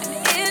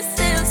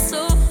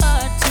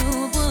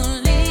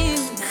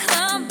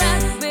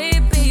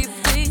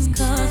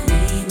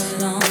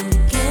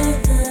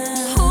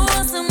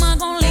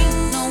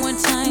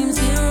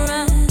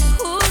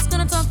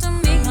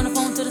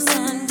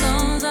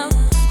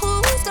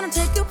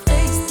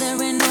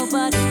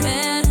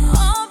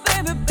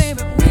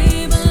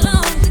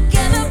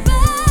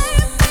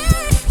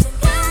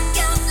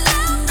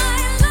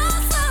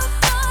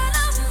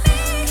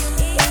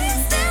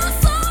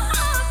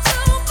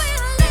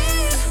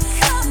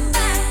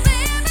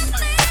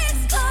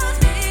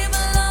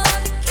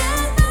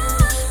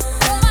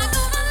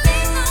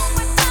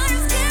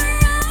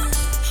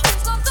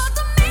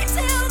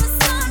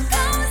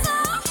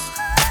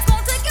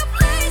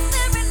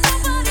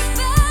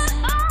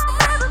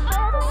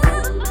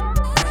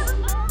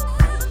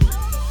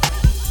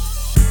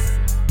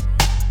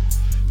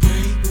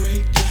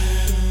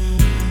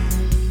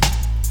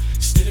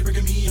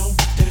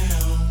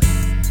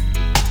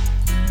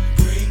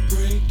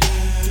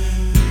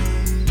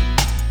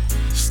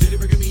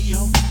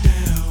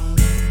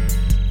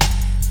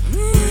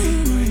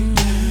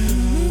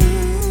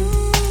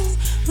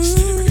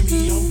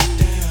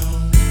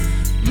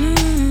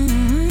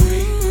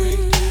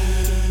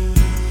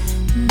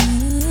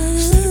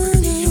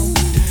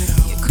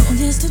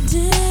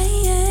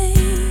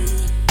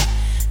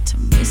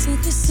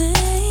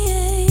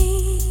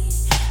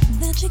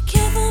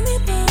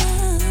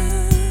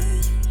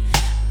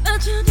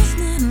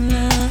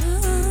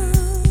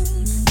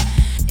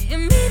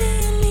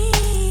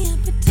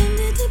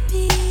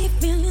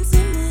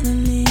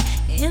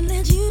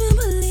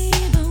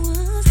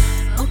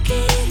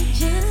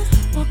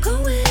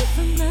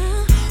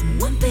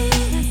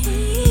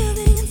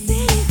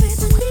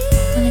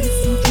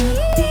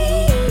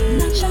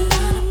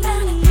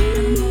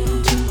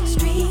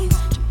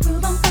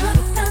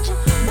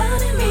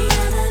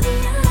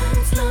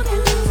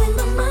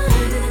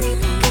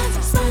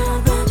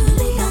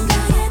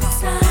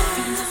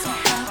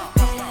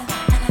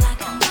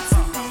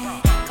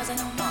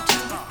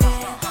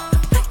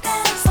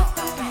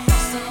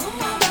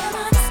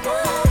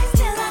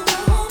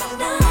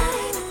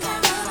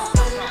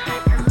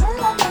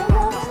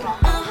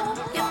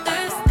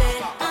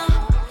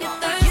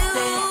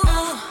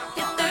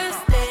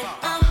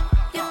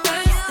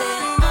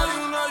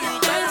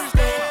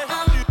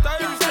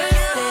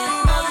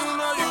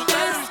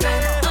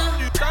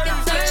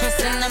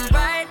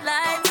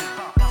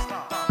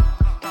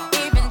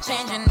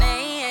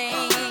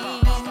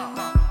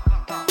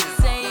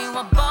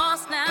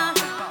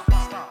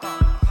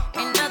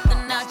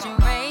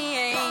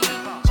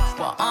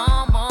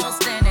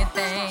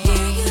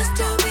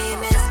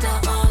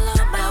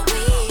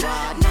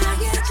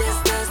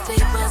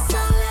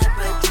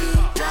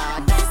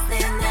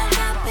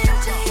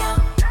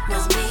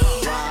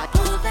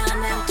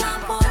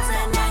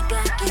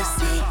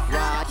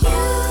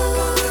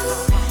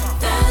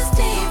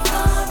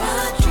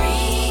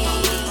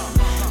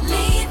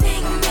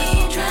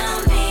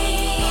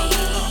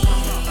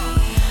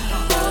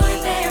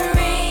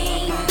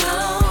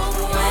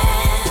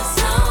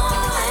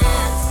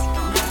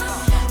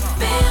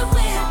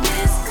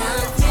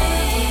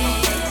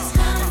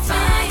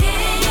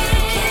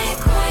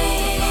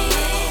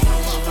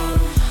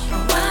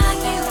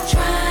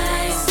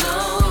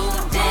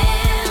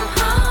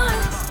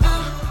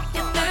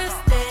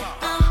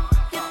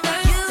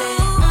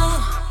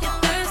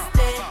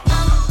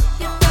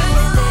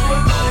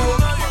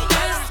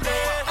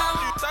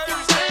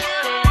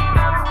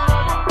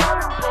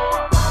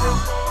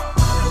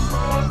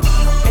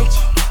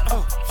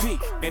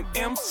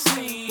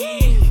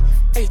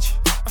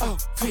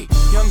 G-H-O-V,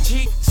 Young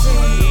G-C.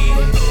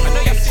 I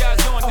know y'all see how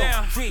it's going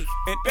down.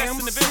 Best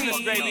in the business,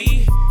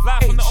 baby.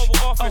 Live from the Oval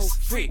Office.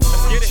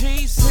 Let's get it.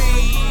 G-C.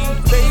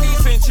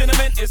 Ladies and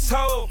gentlemen, it's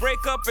ho.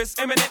 Breakup is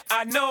imminent,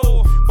 I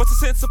know. What's the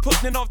sense of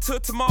putting it off till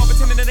tomorrow,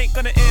 pretending it ain't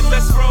gonna end?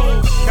 Let's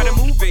roll. Gotta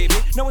move, baby.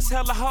 Know it's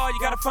hella hard,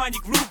 you gotta find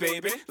your groove,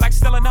 baby. Like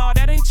Stella, nah,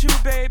 that ain't you,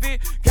 baby.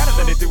 Gotta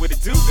let it do what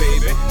it do,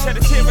 baby. Shed a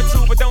tear or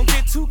two, but don't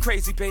get too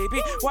crazy,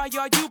 baby. Why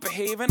are you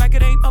behaving like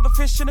it ain't other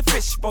fish in a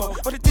fishbowl?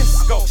 But a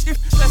disco,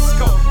 let's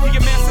go. The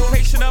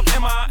emancipation of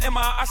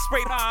I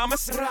sprayed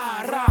Hamas.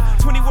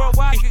 20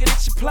 worldwide, you can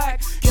hit your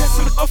plaque. Guess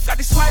who the off got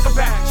this swagger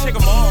back? Shake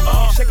 'em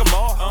all, shake 'em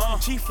all.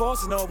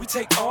 G-Force and all, we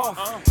take off.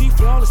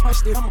 G-Flawless, my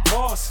shit, I'm a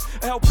boss.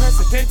 El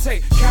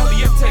Presidente,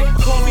 Caliente.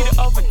 Call me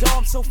the oven dog,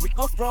 I'm so freak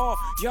off raw.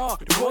 Y'all,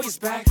 the boy is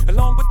back,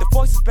 along with the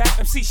voices back.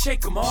 MC,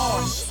 shake 'em all.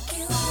 By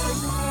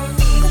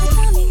the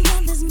time you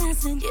get this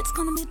message, it's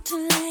gonna be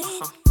too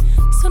late.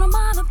 So don't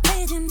bother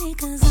paging me,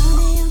 cause I'll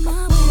be on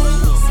my way.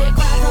 Say,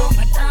 grab all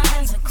my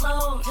diamonds and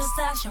clothes. Just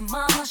ask your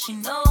mama, she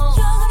knows.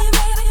 You're gonna be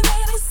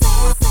baby, say,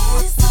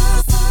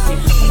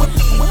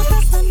 well,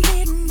 first I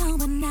didn't know,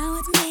 but now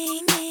it's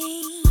me.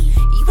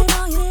 Even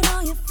though you did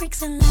all your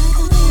freaks and like a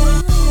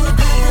little.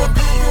 Packed up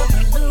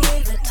in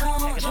Louis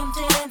Vuitton. Jumped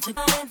it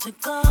into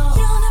gold.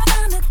 You'll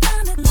never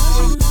find it,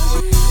 love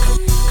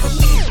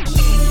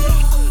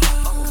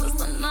cause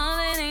the love,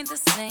 it ain't the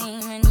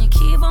same. And you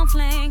keep on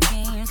playing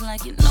games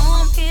like you know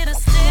I'm here to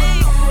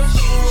stay.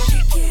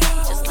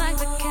 Just like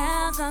the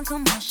cows on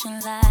commercial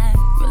line.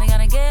 Really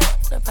gotta get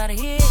up out of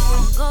here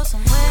and go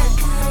somewhere.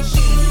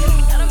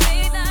 Gotta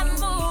make that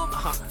move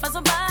for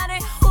somebody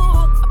who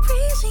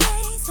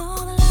appreciates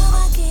all the love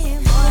I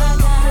give. What I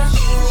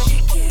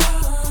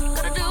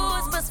gotta do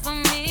what's best for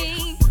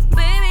me,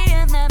 baby,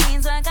 and that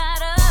means I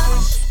gotta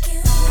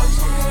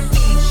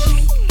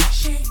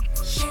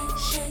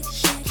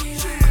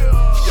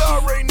You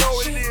already know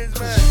what it is,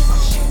 man.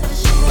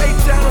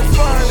 H-Town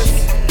finest.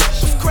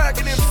 What's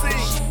cracking MC?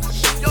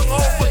 Young Ho,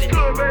 what's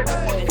good, baby?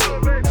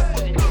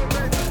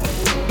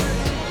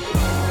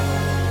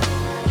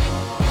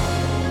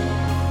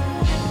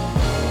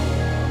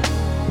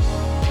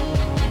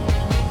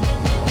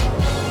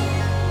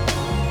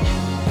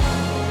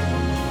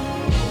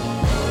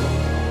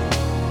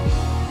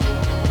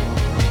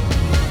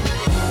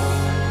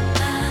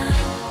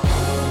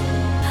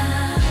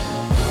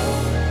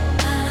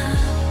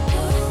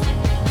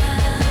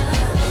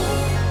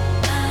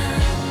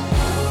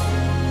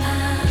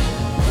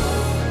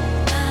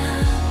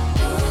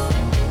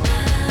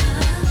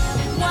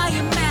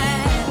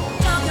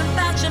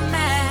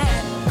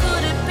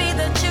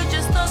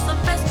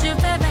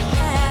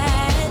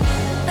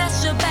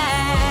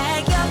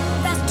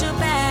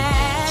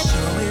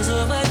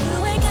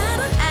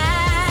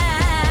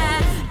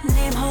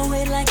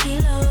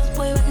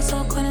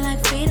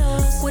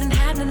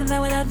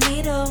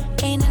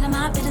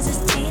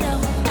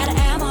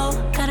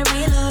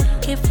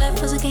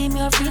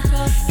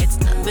 It's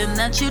nothing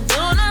that you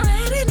don't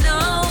already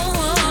know.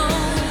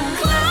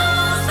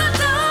 Close the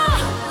door,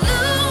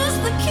 lose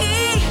the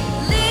key,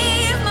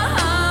 leave my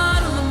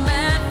heart on the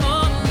mat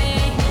for me.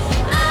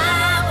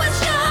 I was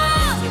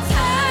yours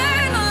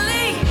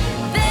eternally.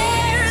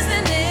 There's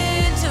an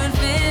end to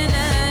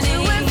infinity.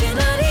 To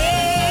infinity.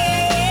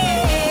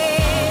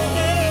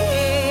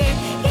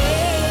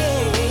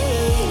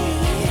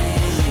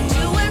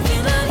 To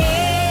infinity.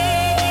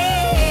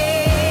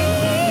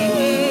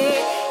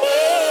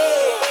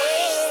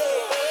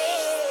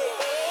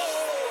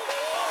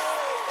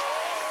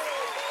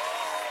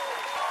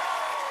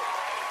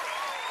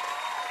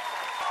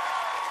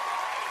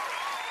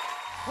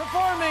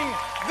 Performing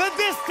The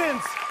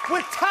Distance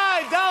with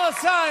Ty Dolla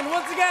 $ign.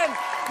 Once again,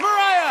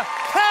 Mariah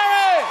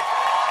Carey.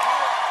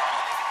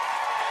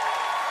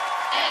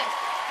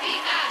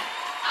 S-P-I-R-I-T,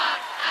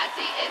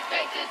 it's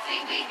great to see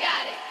we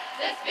got it.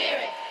 The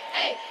spirit,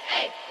 hey,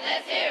 hey,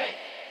 let's hear it.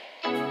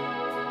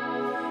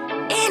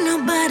 Ain't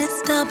nobody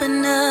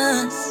stopping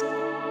us.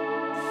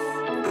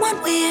 What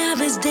we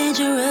have is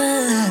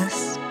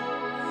dangerous.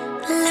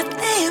 Left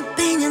their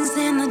opinions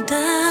in the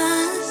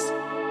dust.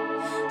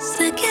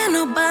 So can't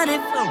nobody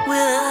fuck with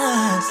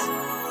us.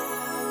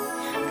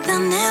 They'll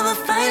never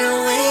find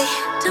a way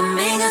to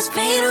make us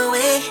fade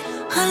away.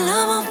 Our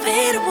love won't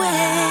fade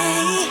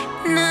away.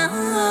 No,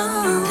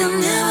 they'll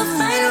never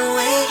find a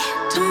way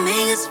to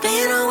make us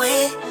fade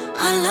away.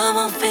 Our love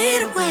won't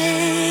fade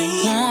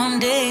away. Warm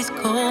days,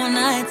 cold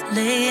nights,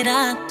 late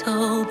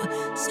October.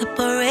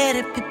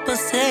 Separated people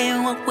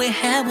saying what we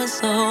had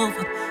was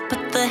over.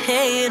 But the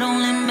hate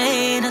only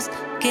made us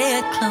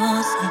get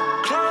closer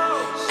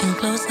and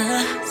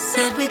closer.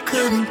 Said we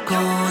couldn't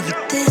go the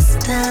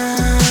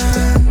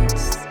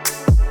distance.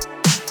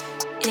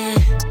 Yeah.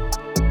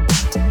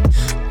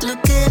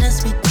 Look at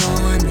us, we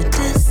going the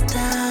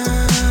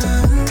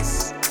distance.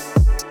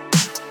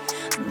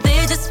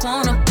 They just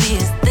wanna be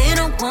us, they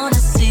don't wanna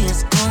see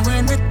us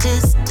going the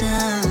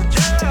distance.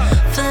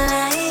 For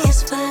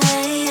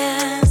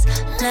layers,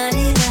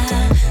 la-di-da.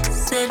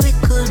 Said we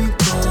couldn't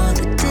go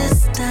the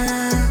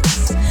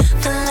distance.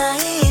 For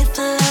layers.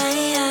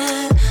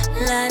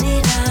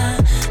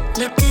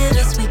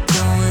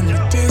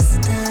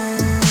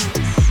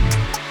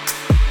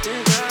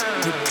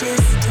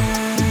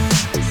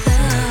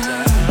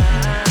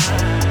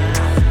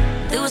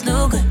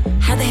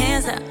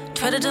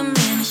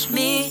 diminish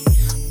me.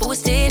 But we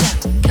stayed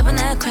up, keeping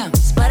that crown,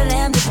 spite of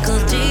damn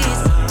difficulties.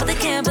 But they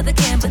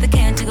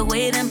can't take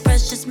away them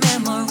precious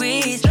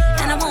memories.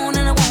 And I won't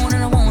let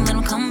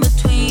them come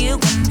between you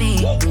and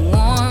me.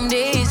 Warm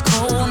days,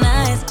 cold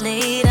nights,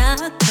 late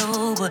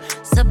October.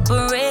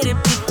 Separated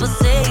people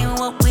saying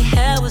what we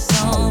had was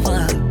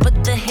over.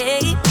 But the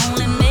hate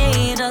only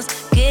made us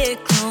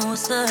get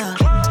closer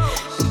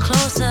and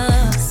closer.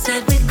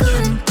 Said we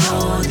couldn't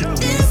go the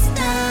distance.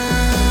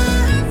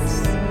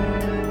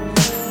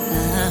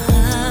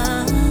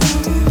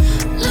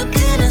 Look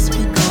at us,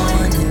 we're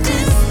going the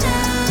distance.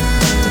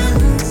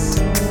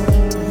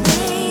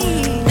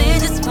 They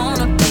just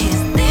wanna be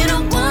us, they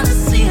don't wanna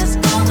see us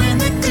going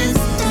the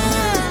distance.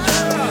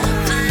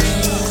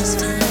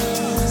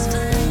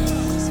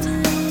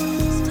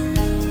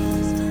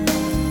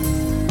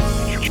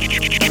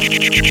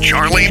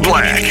 Charlie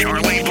Black.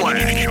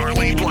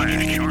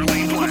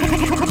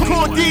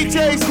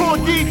 Call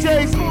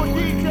DJs.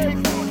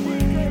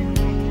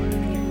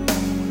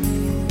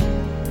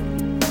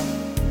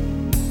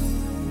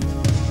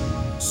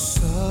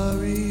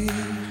 Sorry,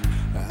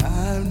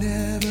 I've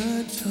never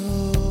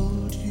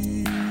told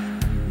you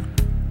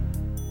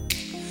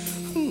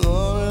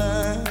all I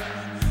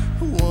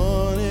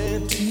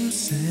wanted to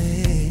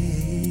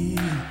say,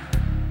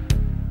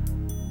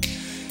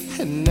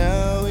 and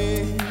now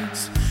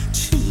it's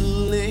too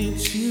late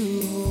to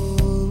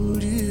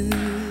hold you,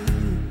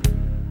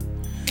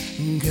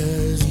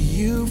 'cause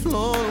you've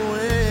flown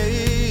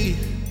away,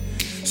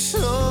 so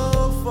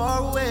far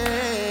away.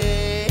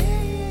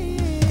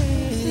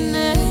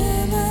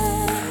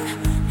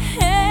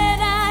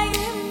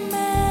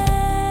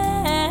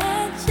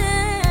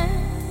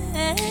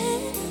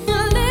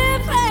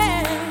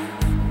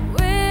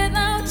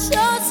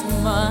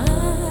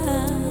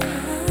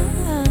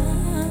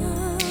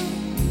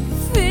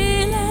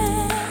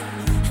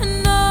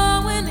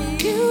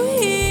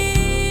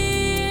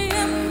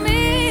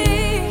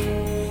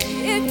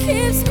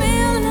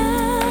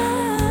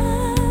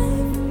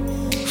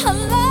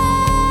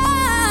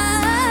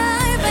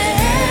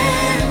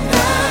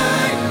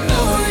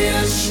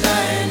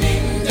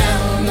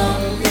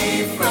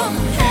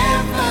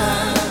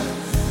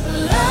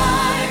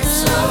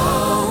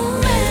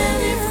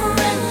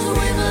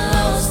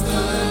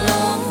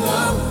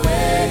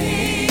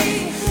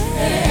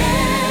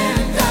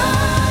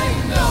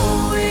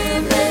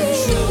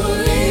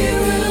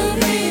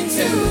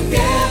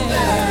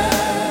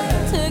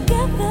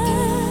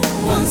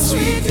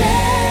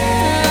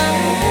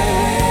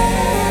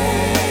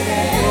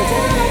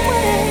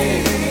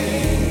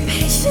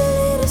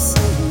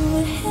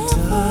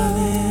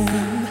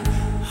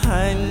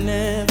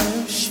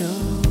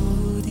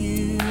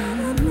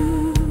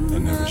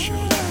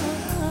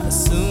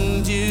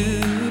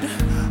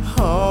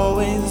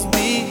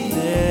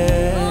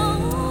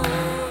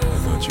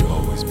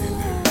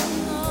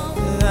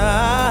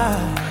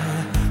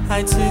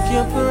 I took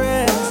your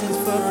presence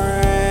for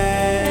granted,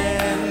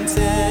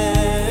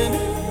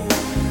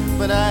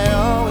 but I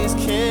always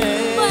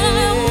cared,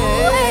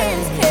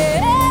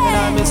 and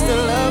I miss the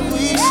love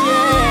we shared.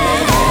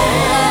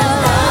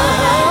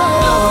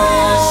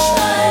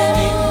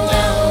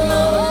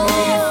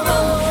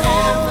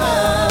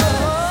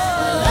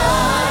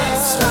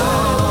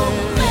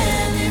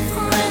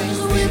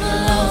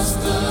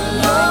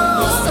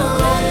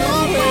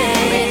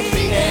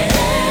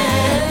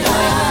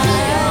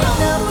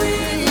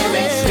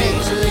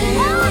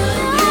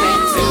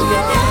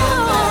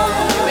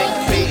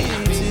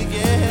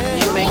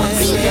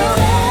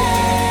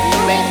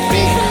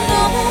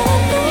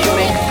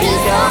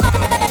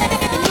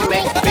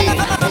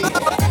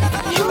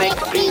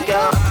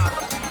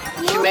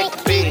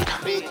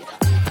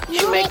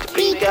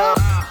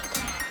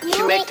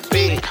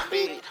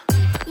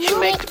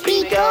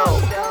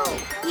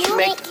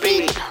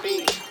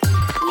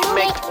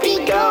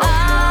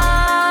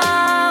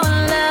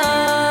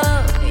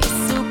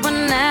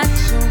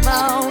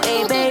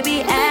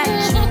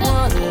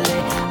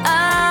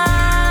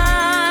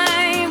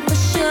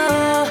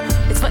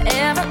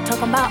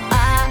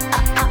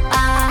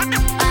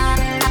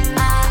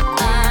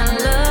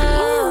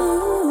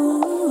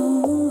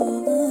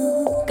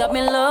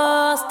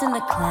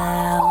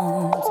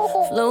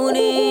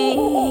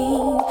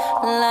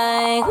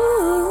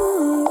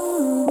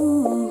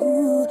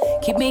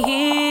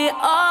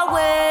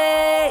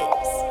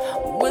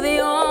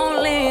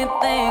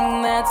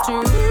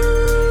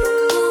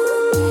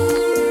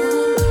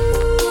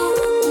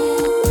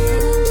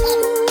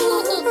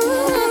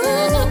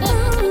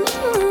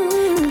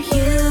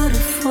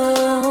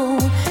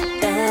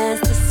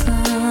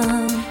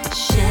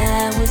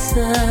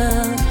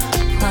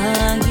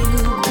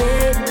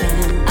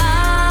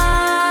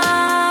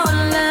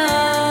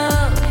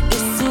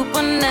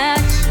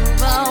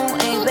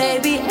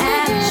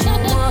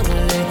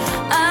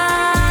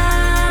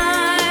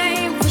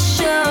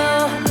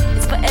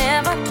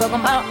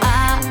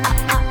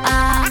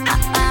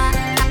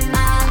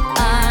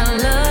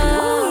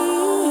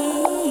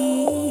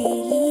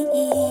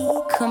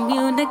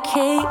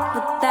 Communicate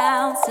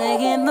without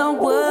saying the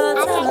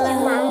words.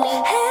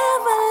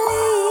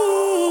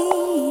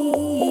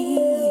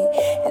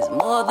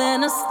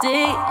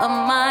 state of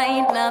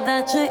mind now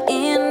that you're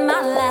in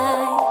my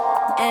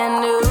life.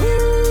 And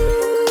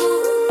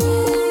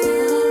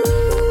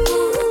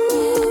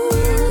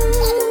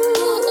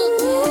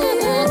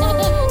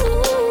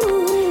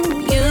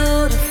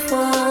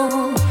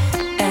beautiful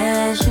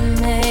as you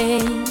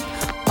make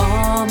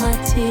all my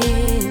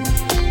tears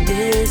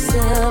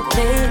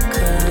dissipate,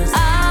 'cause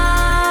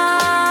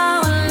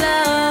our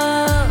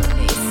love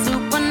is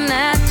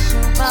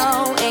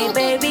supernatural, hey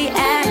baby,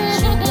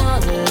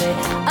 actually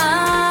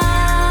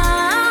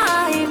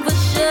I for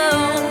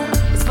sure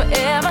is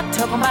forever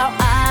talking about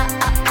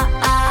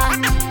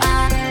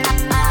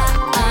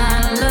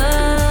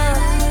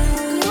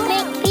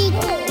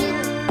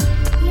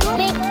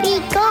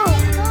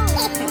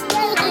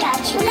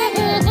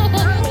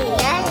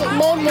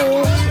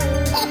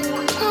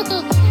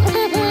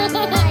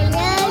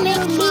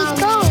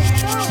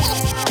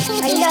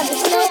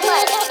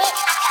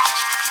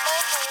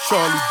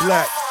Charlie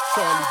Black,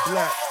 Charlie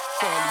Black,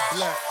 Charlie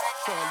Black,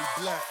 Charlie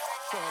Black,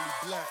 Charlie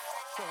Black,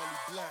 Charlie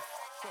Black,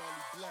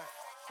 Charlie Black,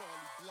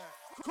 Charlie Black.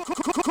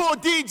 Call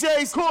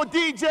DJs, call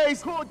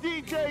DJs, call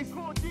DJs,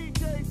 call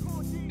DJs,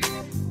 call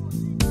DJs.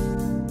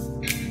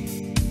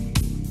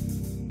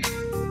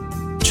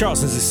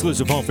 Charleston's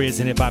exclusive home for hits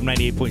and hip hop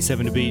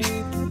 98.7 The Beat.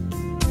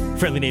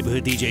 Friendly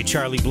neighborhood DJ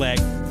Charlie Black.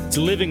 It's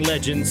Living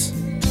Legends.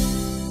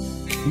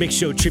 Mix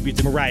show tribute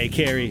to Mariah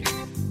Carey.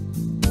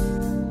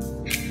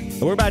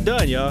 And we're about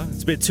done, y'all.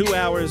 It's been 2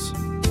 hours.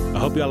 I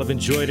hope y'all have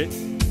enjoyed it.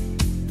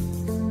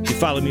 If you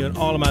follow me on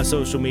all of my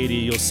social media,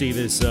 you'll see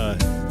this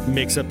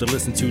mix up to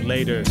listen to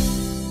later.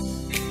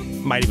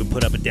 Might even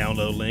put up a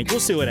download link. We'll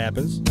see what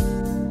happens.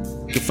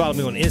 You can follow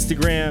me on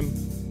Instagram,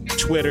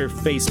 Twitter,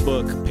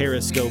 Facebook,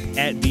 Periscope,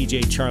 at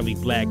DJ Charlie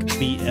Black,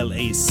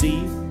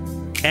 BLAC.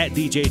 At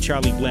DJ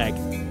Charlie Black,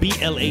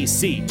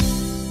 BLAC.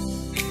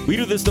 We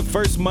do this the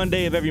first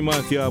Monday of every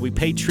month, y'all. We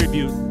pay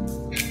tribute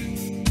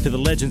to the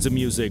legends of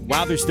music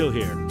while they're still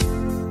here.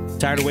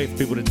 Tired of waiting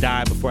for people to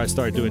die before I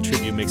start doing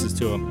tribute mixes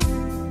to them.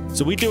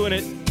 So we doing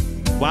it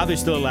while they're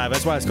still alive.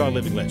 That's why it's called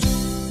Living Legends.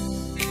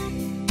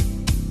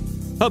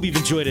 Hope you've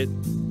enjoyed it.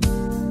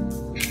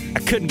 I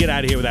couldn't get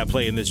out of here without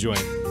playing this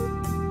joint.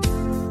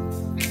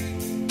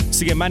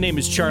 So again, my name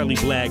is Charlie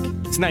Black.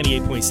 It's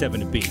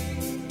 98.7 The Beat.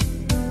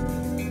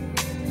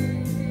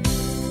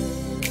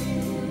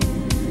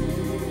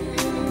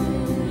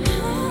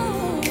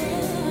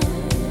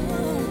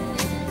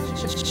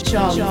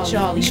 Charlie.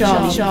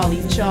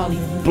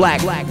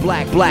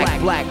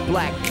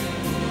 Black.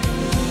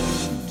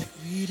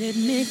 treated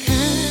me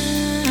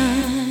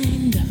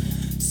kind,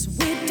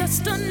 sweet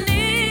destiny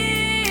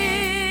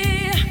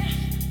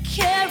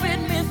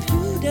carried me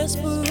through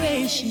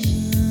desperation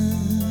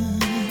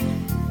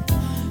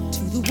to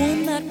the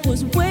one that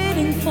was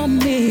waiting for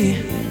me.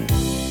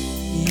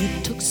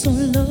 It took so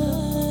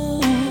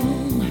long,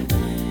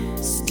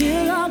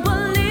 still I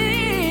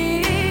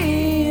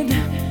believed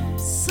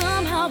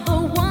somehow the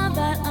one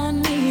that I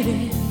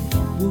needed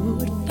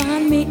would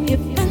find me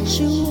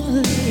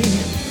eventually.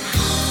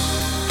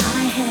 I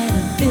had a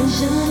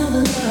vision of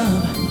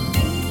love,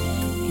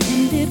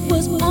 and it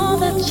was all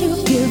that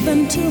you've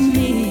given to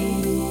me.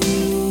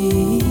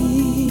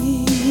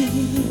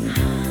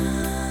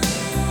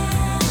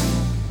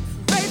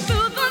 Right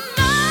through the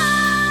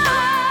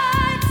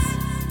nights,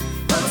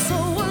 felt so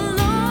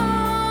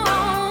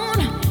alone,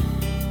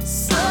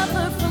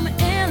 suffered from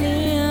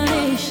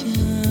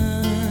alienation,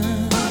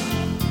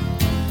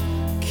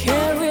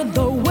 carried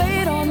the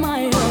weight on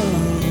my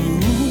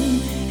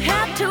own,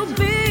 had to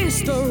be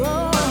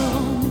strong.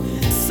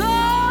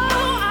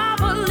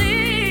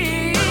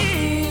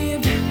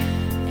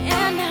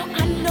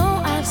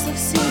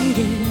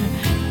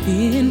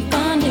 In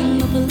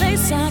finding a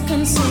place I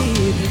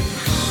conceived,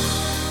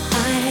 I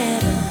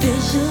had a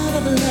vision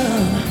of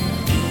love,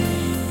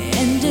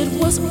 and it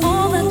was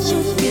all that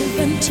you've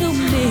given to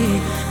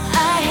me.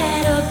 I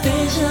had a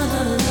vision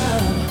of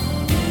love,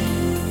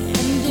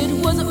 and it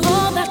was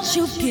all that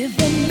you've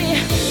given me.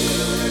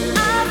 I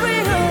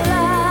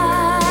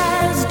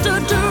realized a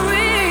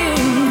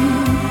dream,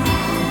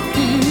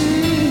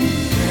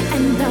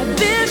 and that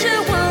vision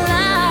was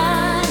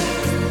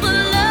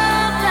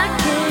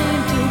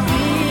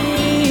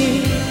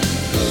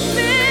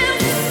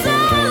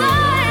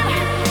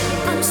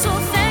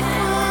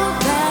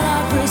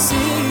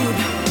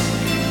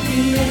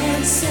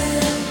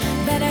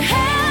that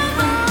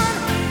heaven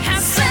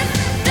has sent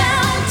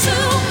down to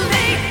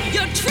me.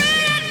 You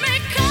treated me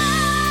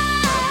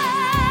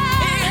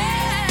kind.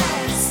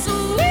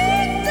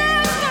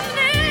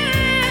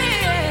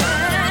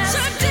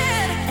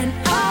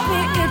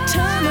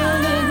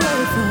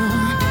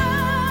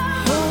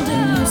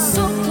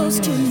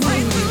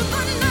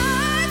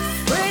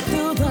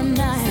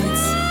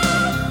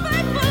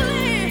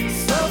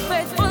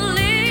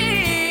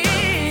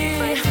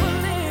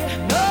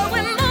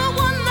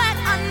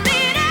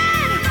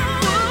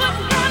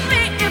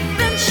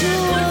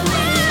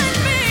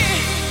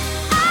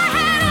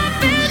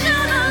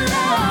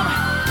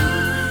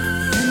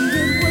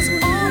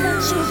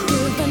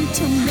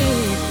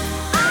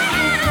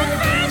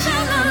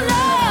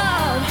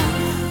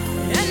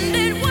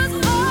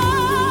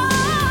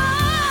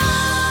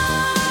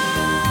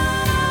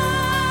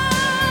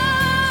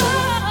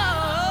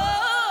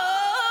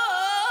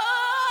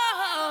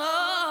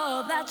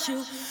 what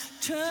you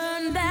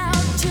turned out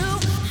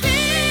to be.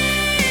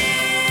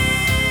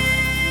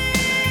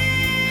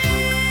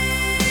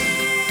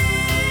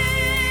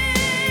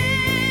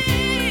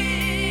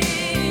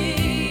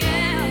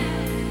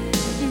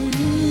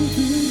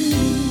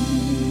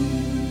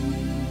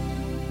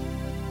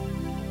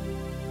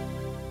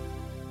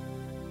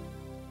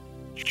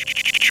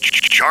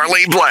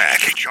 Charlie Black,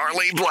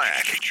 Charlie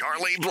Black,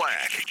 Charlie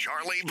Black,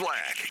 Charlie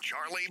Black,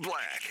 Charlie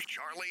Black,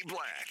 Charlie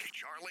Black,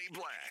 Charlie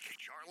Black,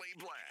 Charlie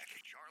Black.